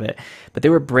conception of it. But they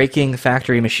were breaking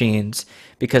factory machines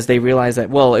because they realized that,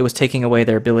 well, it was taking away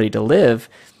their ability to live.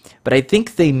 But I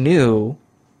think they knew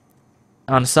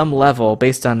on some level,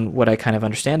 based on what I kind of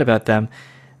understand about them,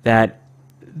 that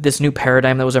this new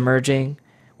paradigm that was emerging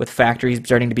with factories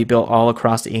starting to be built all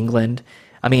across England.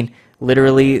 I mean,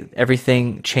 literally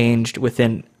everything changed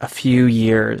within a few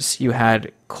years. You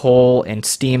had coal and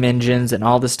steam engines and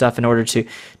all this stuff in order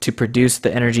to produce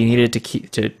the energy needed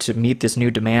to meet this new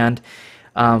demand.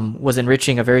 Was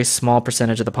enriching a very small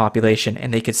percentage of the population,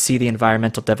 and they could see the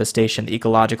environmental devastation, the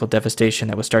ecological devastation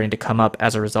that was starting to come up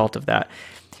as a result of that.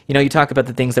 You know, you talk about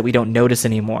the things that we don't notice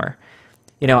anymore.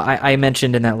 You know, I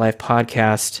mentioned in that live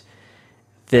podcast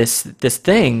this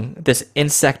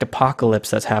insect apocalypse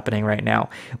that's happening right now.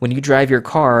 When you drive your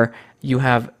car, you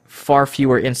have far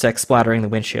fewer insects splattering the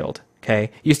windshield.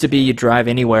 Okay, used to be you drive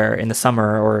anywhere in the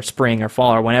summer or spring or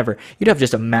fall or whenever, you'd have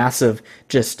just a massive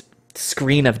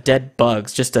screen of dead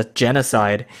bugs, just a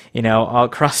genocide, you know, all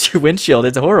across your windshield.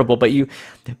 It's horrible, but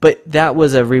that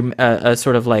was a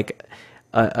sort of like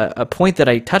a point that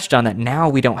I touched on, that now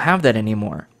we don't have that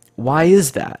anymore. Why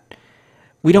is that?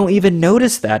 We don't even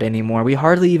notice that anymore. We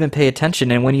hardly even pay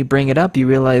attention. And when you bring it up, you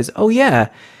realize, oh yeah,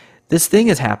 this thing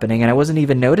is happening and I wasn't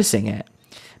even noticing it.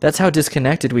 That's how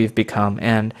disconnected we've become.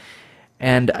 And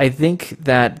I think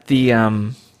that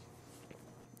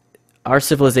our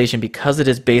civilization, because it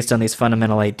is based on these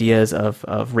fundamental ideas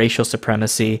of racial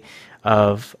supremacy,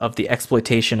 of the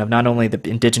exploitation of not only the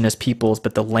indigenous peoples,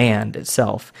 but the land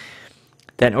itself,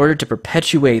 that in order to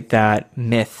perpetuate that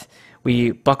myth,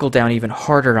 we buckle down even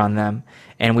harder on them,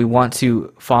 and we want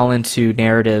to fall into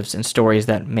narratives and stories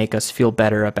that make us feel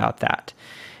better about that.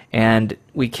 And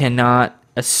we cannot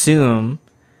assume,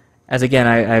 as again,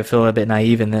 I feel a bit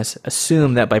naive in this,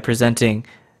 assume that by presenting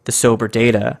the sober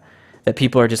data, that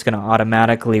people are just going to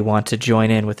automatically want to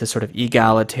join in with this sort of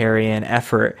egalitarian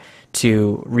effort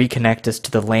to reconnect us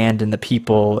to the land and the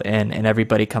people, and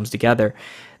everybody comes together.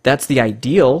 That's the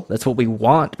ideal. That's what we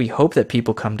want. We hope that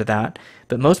people come to that,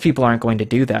 but most people aren't going to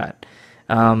do that.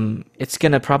 It's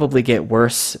going to probably get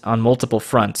worse on multiple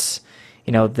fronts.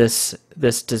 You know, this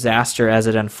disaster as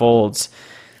it unfolds,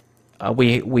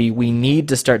 we need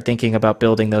to start thinking about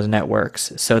building those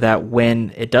networks so that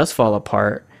when it does fall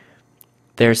apart,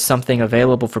 there's something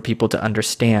available for people to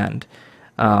understand,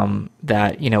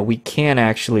 that, you know, we can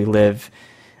actually live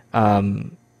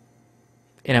in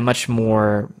a much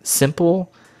more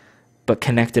simple but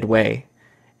connected way.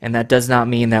 And that does not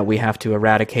mean that we have to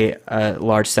eradicate a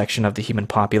large section of the human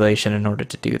population in order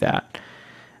to do that.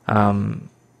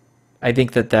 I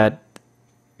think that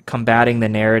combating the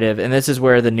narrative, and this is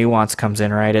where the nuance comes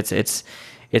in, right? It's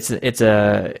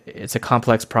a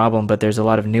complex problem, but there's a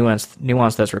lot of nuance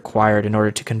that's required in order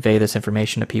to convey this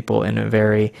information to people in a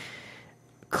very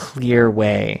clear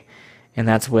way. And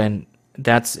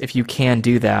if you can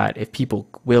do that, if people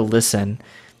will listen,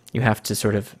 you have to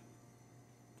sort of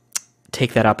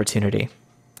take that opportunity,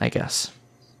 I guess.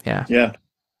 Yeah. Yeah.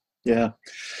 Yeah.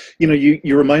 You know,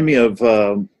 you remind me of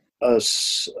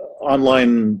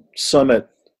online summit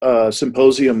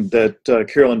symposium that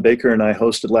Carolyn Baker and I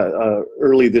hosted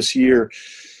early this year.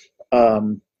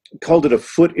 Called it A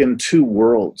Foot in Two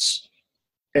Worlds.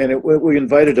 And we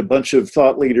invited a bunch of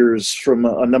thought leaders from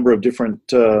a number of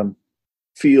different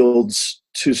fields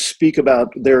to speak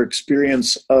about their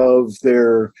experience of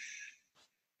their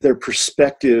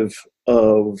perspective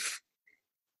of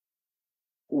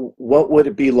what would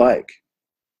it be like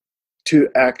to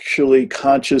actually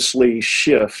consciously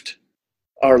shift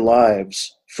our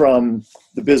lives from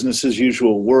the business as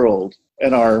usual world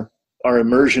and our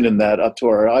immersion in that up to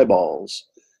our eyeballs.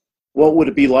 What would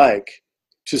it be like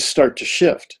to start to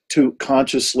shift, to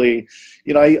consciously,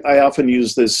 you know, I often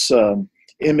use this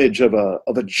image of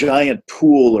a giant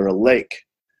pool or a lake,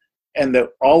 and that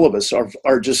all of us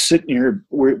are just sitting here.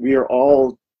 We are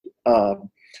all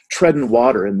treading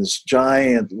water in this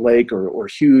giant lake or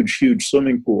huge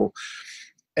swimming pool.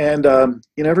 And,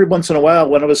 you know, every once in a while,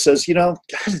 one of us says, you know,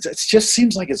 God, it just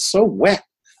seems like it's so wet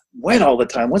all the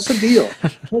time. What's the deal?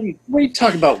 What are you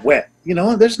talking about wet? You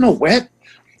know, there's no wet.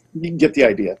 You can get the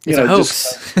idea. It's a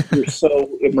hoax. You're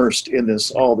so immersed in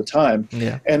this all the time.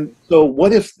 Yeah. And so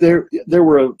what if there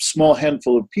were a small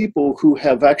handful of people who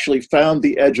have actually found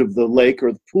the edge of the lake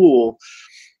or the pool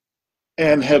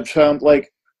and have found,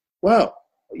 like, wow,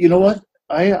 you know what?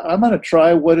 I'm going to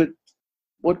try what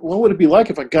would it be like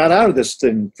if I got out of this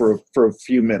thing for a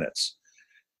few minutes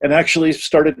and actually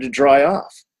started to dry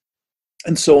off,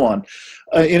 and so on.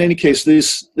 In any case,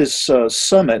 this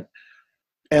summit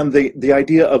and the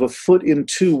idea of a foot in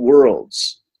two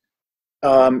worlds,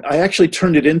 I actually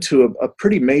turned it into a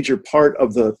pretty major part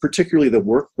of particularly the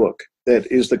workbook that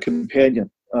is the companion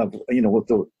of, you know, with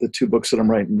the two books that I'm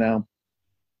writing now.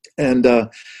 And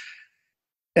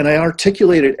And I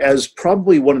articulate it as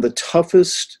probably one of the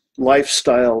toughest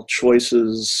lifestyle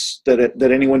choices that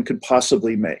anyone could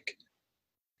possibly make.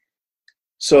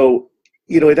 So,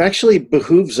 it actually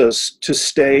behooves us to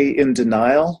stay in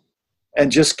denial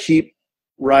and just keep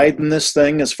riding this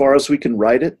thing as far as we can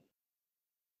ride it,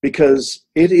 because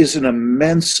it is an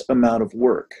immense amount of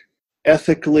work,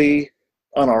 ethically,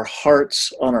 on our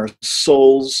hearts, on our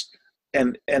souls,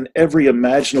 and every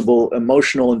imaginable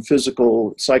emotional and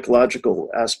physical, psychological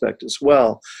aspect as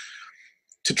well,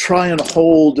 to try and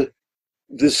hold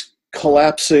this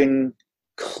collapsing,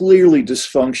 clearly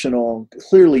dysfunctional,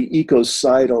 clearly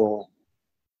ecocidal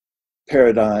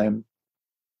paradigm.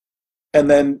 And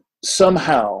then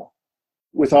somehow,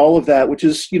 with all of that, which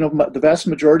is, the vast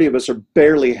majority of us are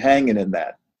barely hanging in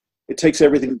that. It takes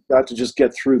everything we've got to just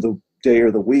get through the day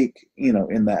or the week,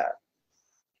 in that.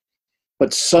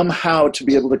 But somehow to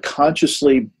be able to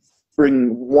consciously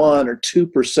bring 1 or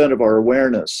 2% of our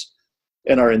awareness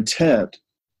and our intent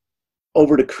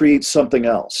over to create something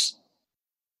else.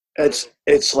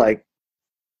 It's like,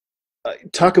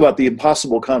 talk about the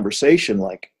impossible conversation,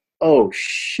 like, oh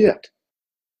shit.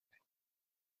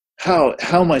 How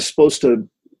am I supposed to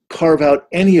carve out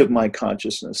any of my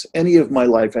consciousness, any of my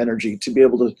life energy to be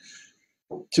able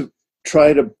to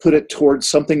try to put it towards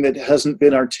something that hasn't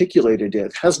been articulated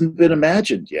yet, hasn't been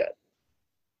imagined yet?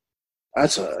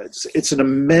 It's an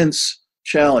immense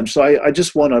challenge. So I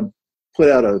just want to put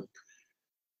out a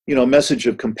message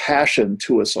of compassion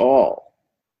to us all,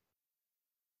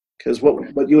 because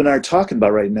what you and I are talking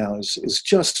about right now is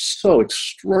just so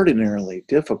extraordinarily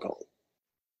difficult.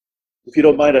 If you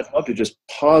don't mind, I'd love to just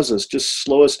pause us, just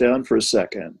slow us down for a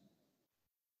second,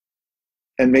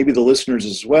 and maybe the listeners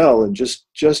as well, and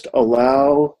just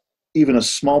allow even a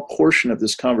small portion of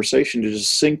this conversation to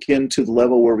just sink into the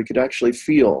level where we could actually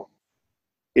feel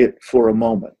it for a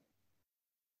moment.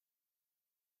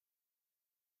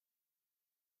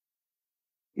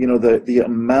 The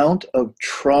amount of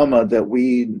trauma that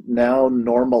we now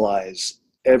normalize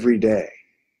every day,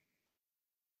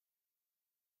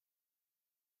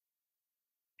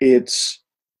 it's,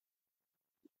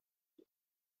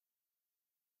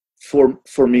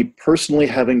 for me personally,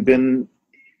 having been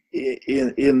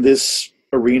in this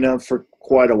arena for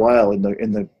quite a while, in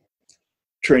the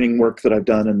training work that I've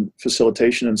done and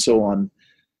facilitation and so on,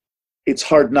 it's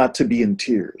hard not to be in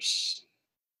tears.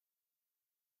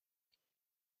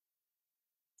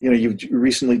 You've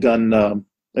recently done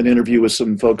an interview with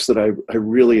some folks that I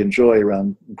really enjoy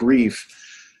around grief.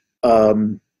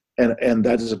 And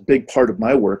that is a big part of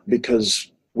my work,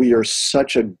 because we are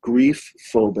such a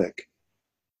grief-phobic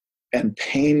and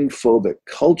pain-phobic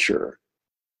culture,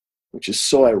 which is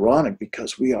so ironic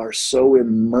because we are so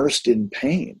immersed in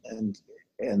pain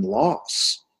and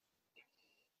loss.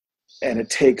 And it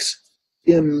takes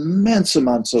immense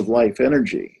amounts of life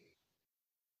energy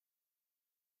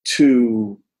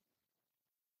to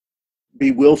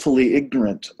be willfully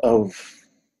ignorant of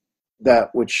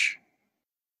that which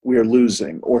we are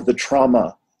losing, or the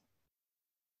trauma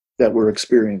that we're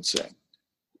experiencing.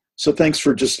 So thanks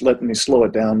for just letting me slow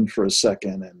it down for a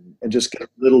second and just get a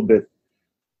little bit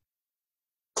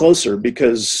closer,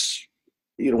 because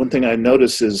one thing I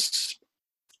notice is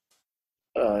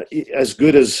as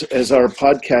good as our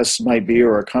podcasts might be,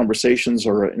 or our conversations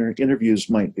or our interviews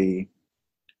might be,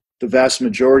 the vast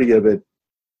majority of it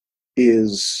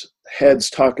is heads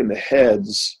talking to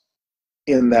heads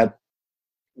in that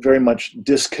very much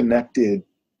disconnected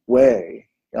way.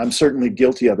 I'm certainly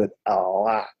guilty of it a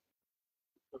lot.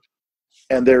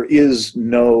 And there is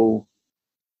no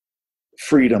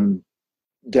freedom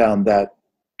down that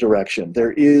direction.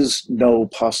 There is no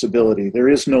possibility. There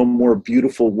is no more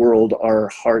beautiful world our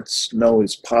hearts know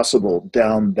is possible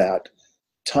down that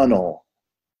tunnel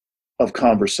of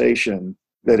conversation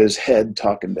that is head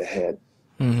talking to head.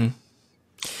 Mm-hmm.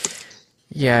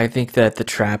 Yeah, I think that the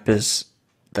trap is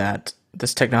that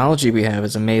this technology we have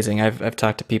is amazing. I've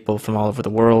talked to people from all over the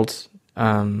world.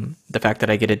 The fact that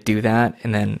I get to do that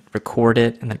and then record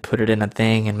it and then put it in a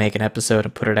thing and make an episode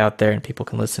and put it out there and people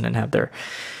can listen and have their,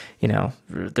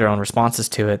 their own responses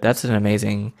to it. That's an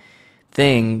amazing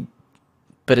thing,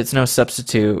 but it's no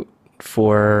substitute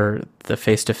for the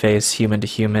face-to-face,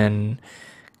 human-to-human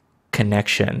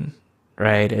connection,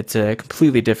 right? It's a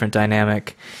completely different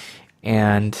dynamic.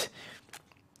 And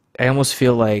I almost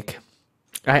feel like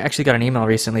I actually got an email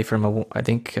recently from I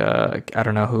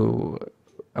don't know who,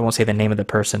 I won't say the name of the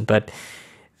person, but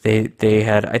they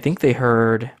had, I think they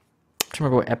heard, I don't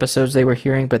remember what episodes they were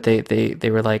hearing, but they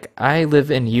were like, I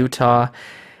live in Utah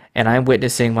and I'm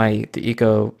witnessing the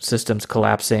ecosystems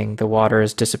collapsing. The water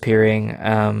is disappearing.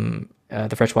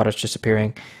 The fresh water is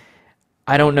disappearing.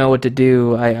 I don't know what to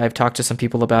do. I've talked to some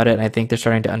people about it, and I think they're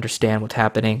starting to understand what's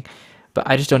happening, but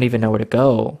I just don't even know where to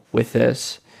go with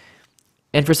this.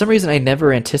 And for some reason, I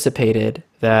never anticipated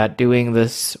that doing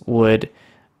this would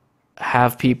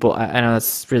have people. I know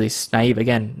that's really naive,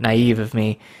 again, naive of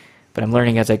me, but I'm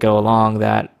learning as I go along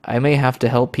that I may have to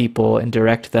help people and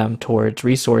direct them towards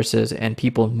resources and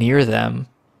people near them,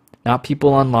 not people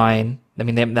online. I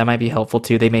mean, that might be helpful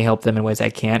too. They may help them in ways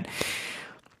I can't.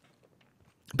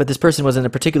 But this person was in a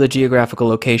particular geographical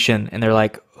location, and they're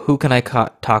like, who can I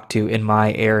talk to in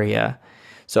my area?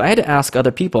 So I had to ask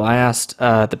other people. I asked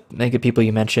the people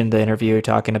you mentioned, the interview you're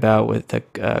talking about with the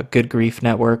Good Grief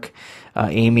Network,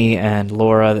 Amy and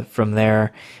Laura from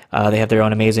there. They have their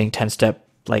own amazing 10-step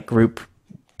like group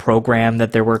program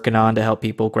that they're working on to help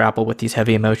people grapple with these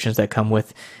heavy emotions that come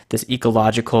with this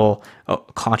ecological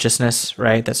consciousness,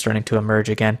 right? That's starting to emerge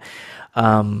again.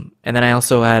 And then I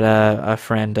also had a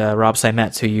friend, Rob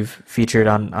Simetz, who you've featured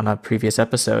on a previous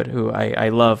episode, who I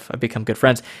love. I've become good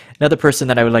friends. Another person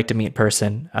that I would like to meet in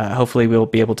person. Hopefully we'll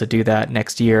be able to do that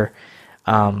next year.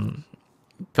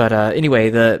 But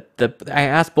anyway, I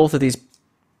asked both of these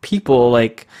people,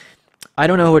 like, I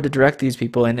don't know where to direct these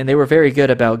people, and they were very good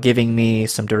about giving me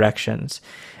some directions.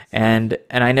 And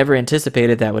I never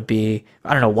anticipated that would be,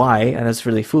 I don't know why, and that's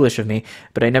really foolish of me,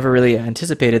 but I never really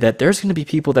anticipated that there's going to be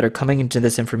people that are coming into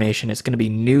this information. It's going to be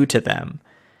new to them.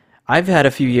 I've had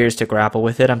a few years to grapple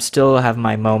with it. I'm still have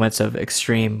my moments of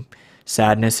extreme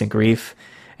sadness and grief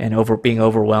and being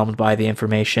overwhelmed by the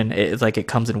information. It's like it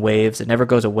comes in waves. It never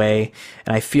goes away.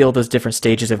 And I feel those different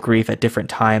stages of grief at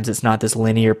different times. It's not this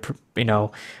linear,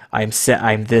 I'm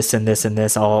this and this and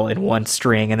this all in one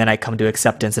string, and then I come to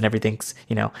acceptance and everything's,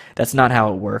 that's not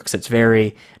how it works. It's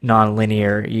very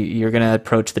non-linear. You're going to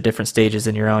approach the different stages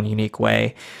in your own unique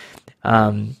way.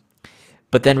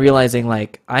 But then realizing,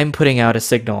 like, I'm putting out a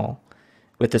signal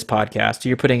with this podcast.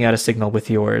 You're putting out a signal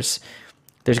with yours.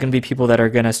 There's going to be people that are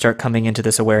going to start coming into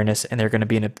this awareness, and they're going to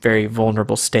be in a very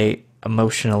vulnerable state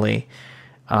emotionally.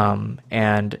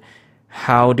 And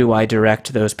how do I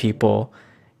direct those people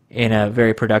in a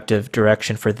very productive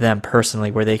direction for them personally,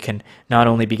 where they can not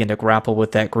only begin to grapple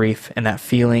with that grief and that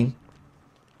feeling,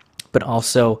 but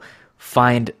also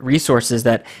find resources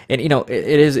that, and it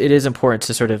is important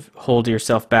to sort of hold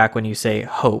yourself back when you say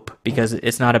hope, because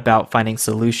it's not about finding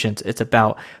solutions. It's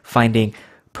about finding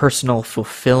personal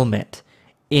fulfillment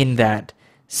in that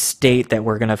state that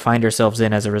we're going to find ourselves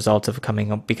in as a result of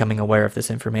becoming aware of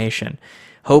this information.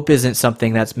 Hope isn't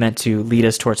something that's meant to lead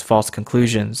us towards false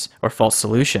conclusions or false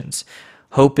solutions.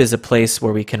 Hope is a place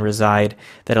where we can reside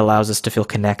that allows us to feel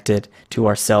connected to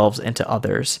ourselves and to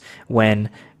others when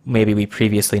maybe we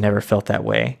previously never felt that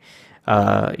way.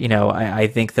 I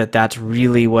think that that's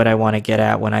really what I want to get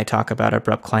at when I talk about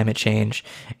abrupt climate change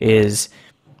is,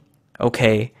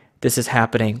 okay, this is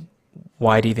happening.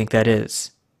 Why do you think that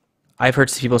is? I've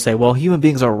heard people say, well, human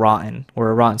beings are rotten.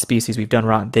 We're a rotten species. We've done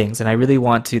rotten things. And I really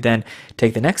want to then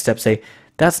take the next step, say,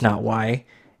 that's not why.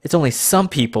 It's only some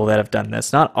people that have done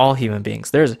this, not all human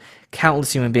beings. There's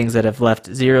countless human beings that have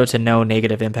left zero to no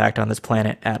negative impact on this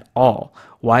planet at all.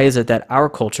 Why is it that our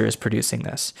culture is producing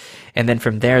this? And then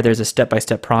from there, there's a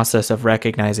step-by-step process of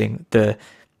recognizing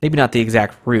maybe not the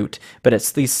exact root, but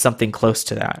at least something close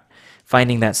to that.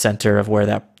 Finding that center of where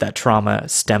that trauma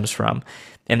stems from.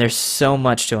 And there's so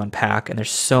much to unpack, and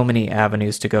there's so many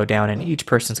avenues to go down, and each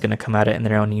person's going to come at it in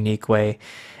their own unique way.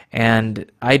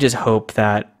 And I just hope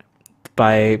that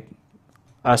by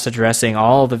us addressing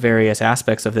all the various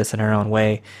aspects of this in our own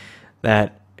way,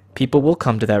 that people will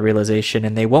come to that realization,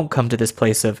 and they won't come to this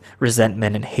place of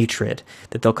resentment and hatred,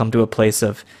 that they'll come to a place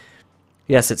of,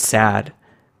 yes, it's sad,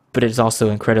 but it's also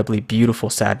incredibly beautiful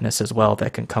sadness as well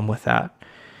that can come with that.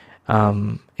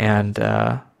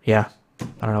 Yeah,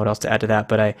 I don't know what else to add to that,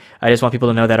 but I just want people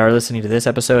to know that are listening to this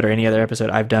episode or any other episode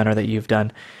I've done or that you've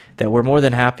done, that we're more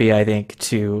than happy, I think,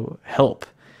 to help.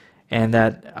 And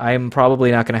that I'm probably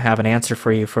not going to have an answer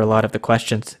for you for a lot of the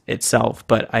questions itself,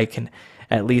 but I can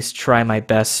at least try my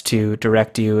best to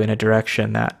direct you in a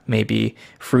direction that may be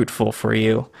fruitful for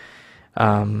you.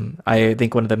 I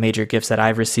think one of the major gifts that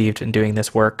I've received in doing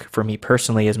this work for me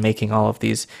personally is making all of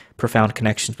these profound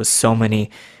connections with so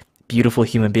many beautiful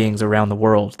human beings around the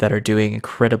world that are doing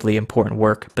incredibly important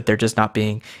work, but they're just not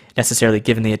being necessarily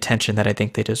given the attention that I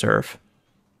think they deserve.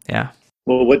 Yeah.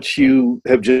 Well, what you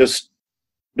have just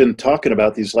been talking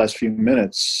about these last few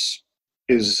minutes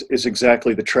is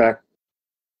exactly the track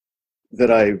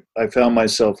that I found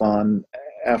myself on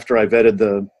after I vetted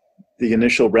the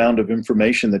initial round of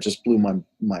information that just blew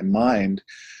my mind.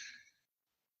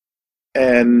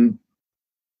 And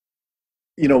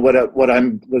what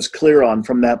I'm was clear on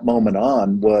from that moment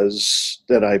on was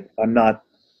that I'm not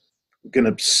going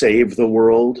to save the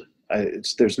world.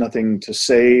 There's nothing to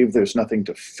save. There's nothing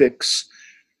to fix.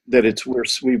 That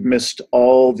we've missed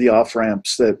all the off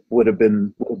ramps that would have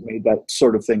made that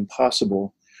sort of thing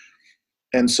possible.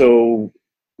 And so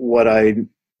what I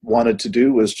wanted to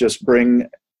do was just bring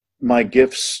my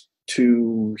gifts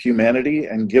to humanity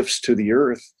and gifts to the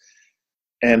earth,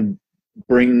 and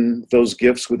bring those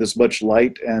gifts with as much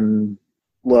light and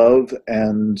love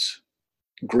and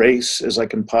grace as I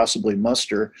can possibly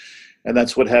muster. And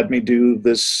that's what had me do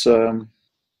this,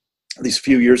 these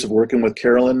few years of working with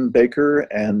Carolyn Baker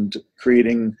and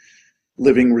creating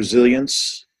Living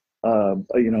Resilience, the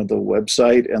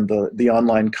website and the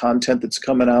online content that's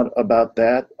coming out about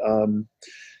that.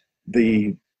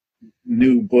 The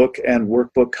new book and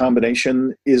workbook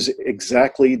combination is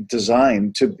exactly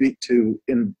designed to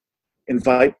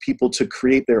invite people to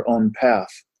create their own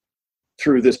path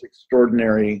through this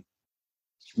extraordinary,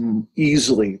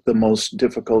 easily the most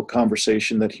difficult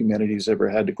conversation that humanity's ever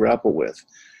had to grapple with.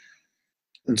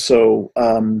 And so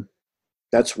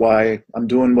that's why I'm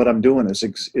doing what I'm doing,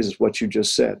 is what you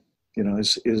just said,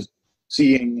 is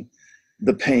seeing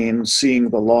the pain, seeing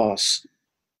the loss,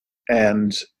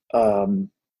 and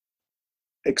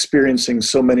experiencing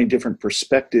so many different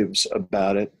perspectives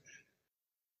about it.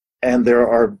 And there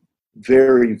are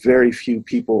very, very few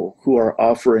people who are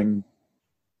offering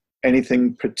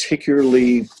anything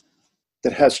particularly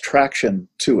that has traction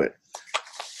to it,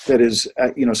 that is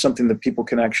something that people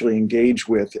can actually engage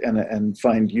with and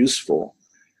find useful.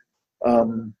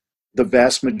 The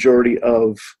vast majority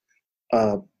of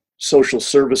social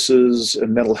services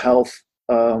and mental health,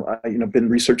 I've been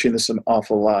researching this an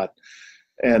awful lot,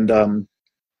 and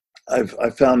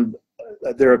I've found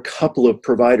there are a couple of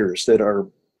providers that are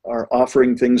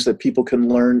offering things that people can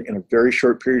learn in a very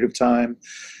short period of time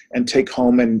and take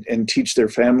home and teach their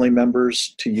family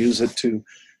members to use it to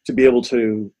be able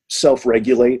to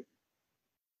self-regulate.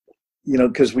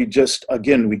 Because we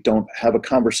don't have a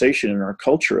conversation in our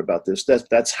culture about this.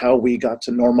 That's how we got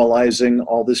to normalizing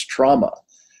all this trauma,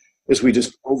 is we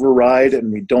just override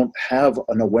and we don't have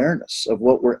an awareness of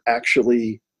what we're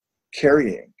actually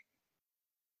carrying.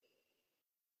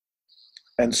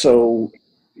 And so,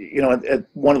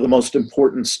 one of the most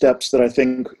important steps that I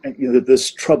think, that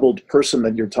this troubled person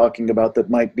that you're talking about that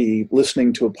might be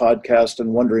listening to a podcast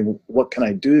and wondering, what can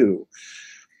I do?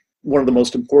 One of the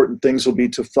most important things will be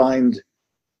to find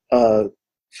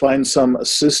some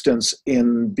assistance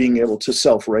in being able to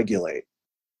self-regulate,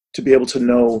 to be able to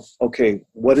know, okay,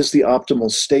 what is the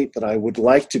optimal state that I would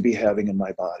like to be having in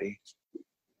my body?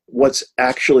 What's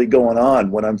actually going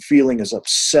on when I'm feeling as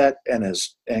upset and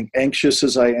as anxious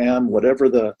as I am,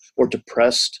 or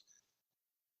depressed,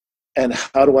 and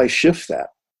how do I shift that?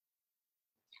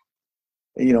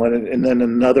 And then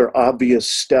another obvious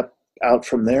step out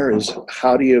from there is,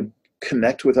 how do you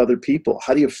connect with other people?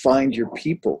 How do you find your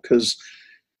people? Because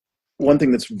one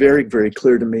thing that's very, very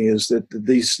clear to me is that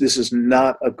this is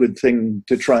not a good thing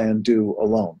to try and do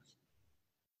alone.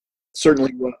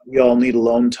 Certainly we all need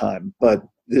alone time, but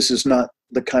this is not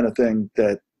the kind of thing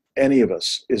that any of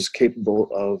us is capable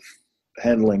of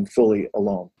handling fully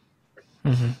alone.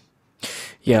 Mm-hmm.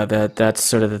 Yeah, that's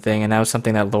sort of the thing. And that was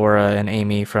something that Laura and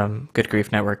Amy from Good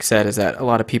Grief Network said, is that a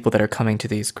lot of people that are coming to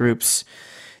these groups,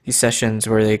 these sessions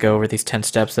where they go over these 10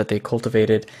 steps that they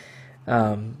cultivated,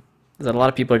 that a lot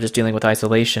of people are just dealing with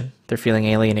isolation. They're feeling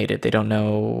alienated. They don't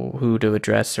know who to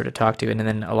address or to talk to. And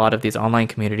then a lot of these online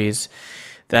communities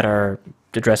that are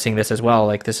addressing this as well,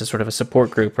 like this is sort of a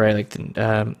support group, right? Like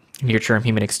the Near-Term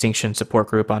Human Extinction support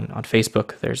group on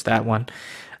Facebook. There's that one.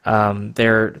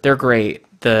 They're great.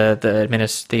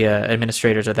 The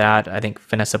administrators of that, I think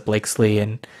Vanessa Blakesley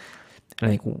and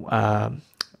I think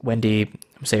Wendy,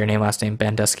 say her name, last name,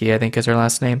 Bandusky, I think is her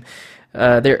last name.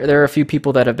 There are a few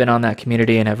people that have been on that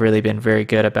community and have really been very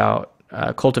good about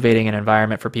cultivating an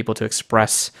environment for people to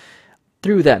express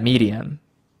through that medium,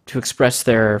 to express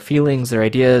their feelings, their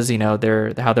ideas, how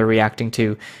they're reacting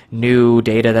to new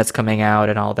data that's coming out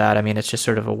and all that. I mean, it's just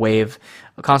sort of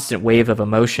a constant wave of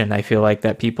emotion, I feel like,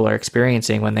 that people are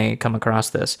experiencing when they come across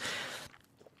this.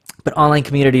 But online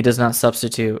community is not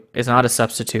a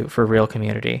substitute for real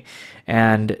community.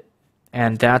 And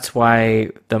that's why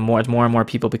the more and more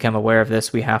people become aware of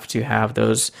this, we have to have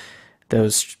those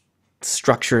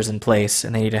structures in place,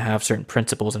 and they need to have certain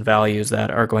principles and values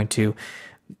that are going to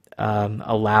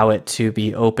allow it to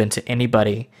be open to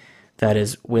anybody that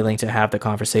is willing to have the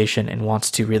conversation and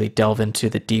wants to really delve into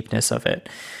the deepness of it.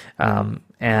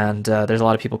 And there's a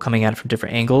lot of people coming at it from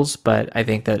different angles, but I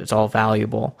think that it's all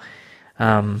valuable.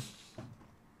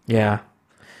 Yeah.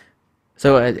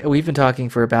 So we've been talking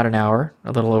for about an hour,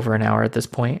 a little over an hour at this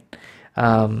point.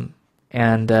 Um,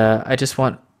 and I just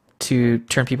want to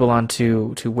turn people on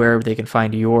to where they can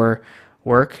find your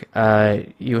work.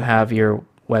 You have your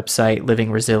website,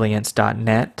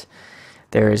 livingresilience.net.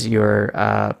 There's your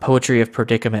Poetry of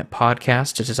Predicament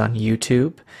podcast, which is on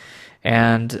YouTube.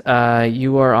 And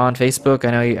you are on Facebook.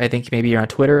 I think maybe you're on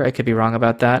Twitter. I could be wrong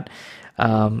about that. Yeah,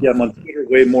 I'm on Twitter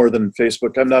way more than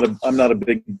Facebook. I'm not a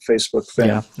big Facebook fan.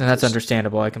 Yeah, and that's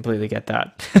understandable. I completely get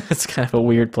that. It's kind of a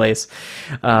weird place.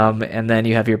 And then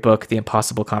you have your book, The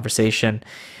Impossible Conversation.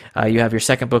 You have your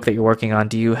second book that you're working on.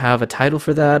 Do you have a title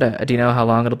for that? Do you know how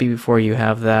long it'll be before you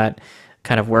have that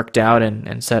kind of worked out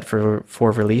and set for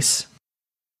release?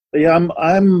 Yeah,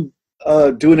 I'm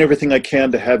doing everything I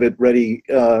can to have it ready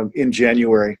in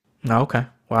January. Oh, okay.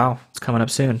 Wow, it's coming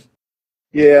up soon.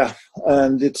 Yeah,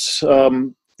 and it's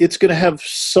going to have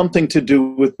something to do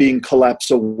with being collapse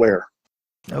aware.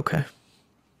 Okay.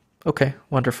 Okay.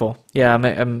 Wonderful. Yeah,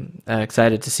 I'm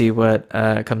excited to see what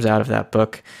comes out of that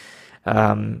book.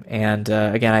 And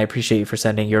again, I appreciate you for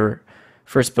sending your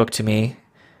first book to me.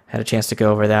 Had a chance to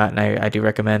go over that, and I do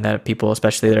recommend that people,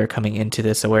 especially that are coming into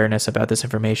this awareness about this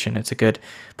information, it's a good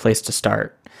place to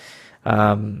start.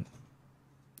 Yeah,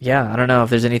 I don't know if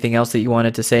there's anything else that you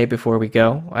wanted to say before we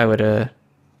go. I would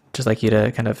just like you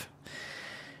to kind of,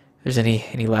 if there's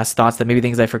any last thoughts, that maybe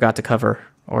things I forgot to cover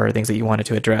or things that you wanted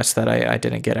to address that I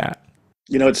didn't get at.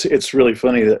 You know, it's really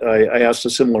funny that I asked a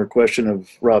similar question of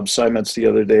Rob Simons the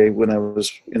other day when I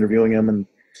was interviewing him,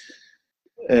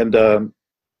 and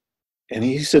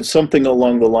he said something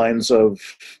along the lines of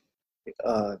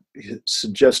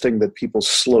suggesting that people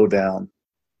slow down.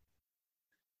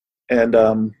 And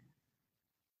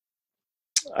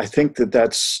I think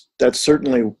that's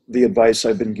certainly the advice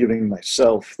I've been giving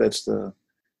myself. That's the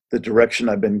direction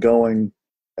I've been going,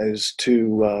 is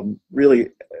to really,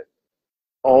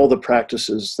 all the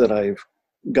practices that I've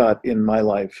got in my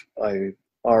life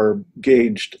are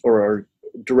gauged or are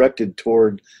directed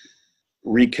toward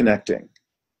reconnecting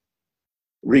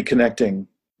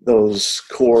those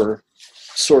core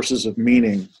sources of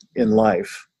meaning in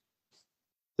life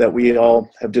that we all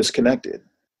have disconnected.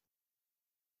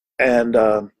 And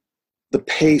the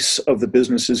pace of the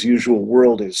business as usual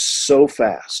world is so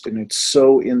fast and it's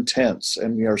so intense,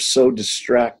 and we are so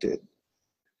distracted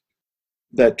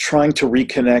that trying to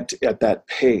reconnect at that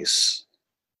pace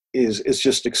is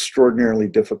just extraordinarily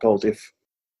difficult, if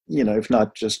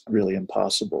not just really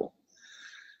impossible.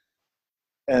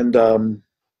 And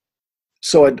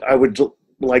so I would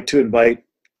like to invite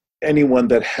anyone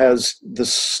that has the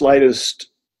slightest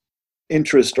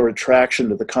interest or attraction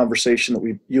to the conversation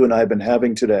that you and I have been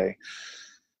having today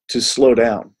to slow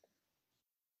down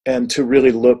and to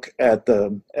really look at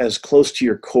as close to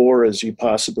your core as you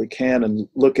possibly can, and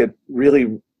look at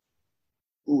really,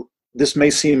 this may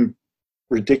seem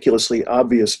ridiculously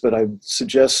obvious, but I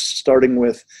suggest starting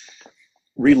with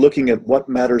re-looking at what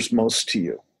matters most to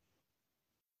you.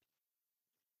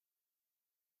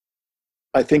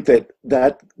 I think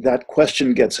that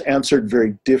question gets answered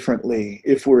very differently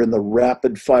if we're in the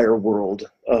rapid fire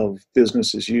world of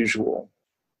business as usual,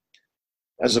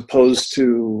 as opposed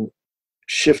to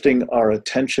shifting our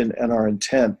attention and our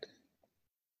intent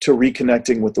to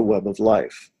reconnecting with the web of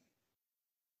life.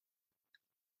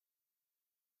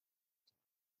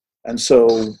 And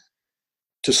so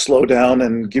to slow down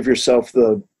and give yourself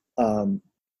the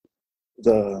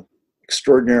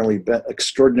extraordinary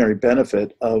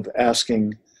benefit of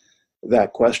asking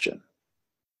that question: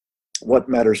 what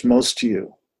matters most to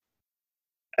you?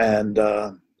 And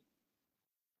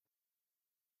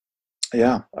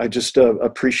yeah, I just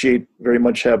appreciate very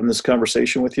much having this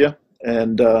conversation with you,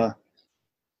 and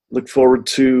look forward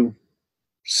to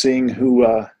seeing who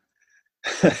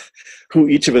who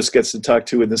each of us gets to talk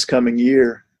to in this coming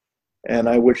year. And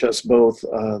I wish us both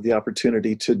the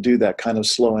opportunity to do that kind of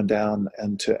slowing down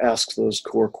and to ask those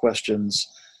core questions,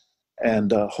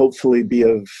 and hopefully be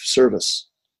of service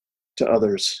to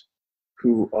others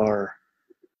who are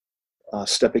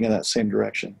stepping in that same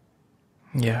direction.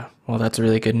 Yeah, well, that's a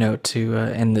really good note to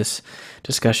end this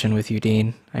discussion with you,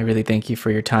 Dean. I really thank you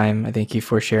for your time. I thank you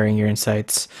for sharing your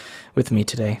insights with me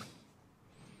today.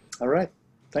 All right.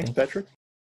 Thanks, Patrick.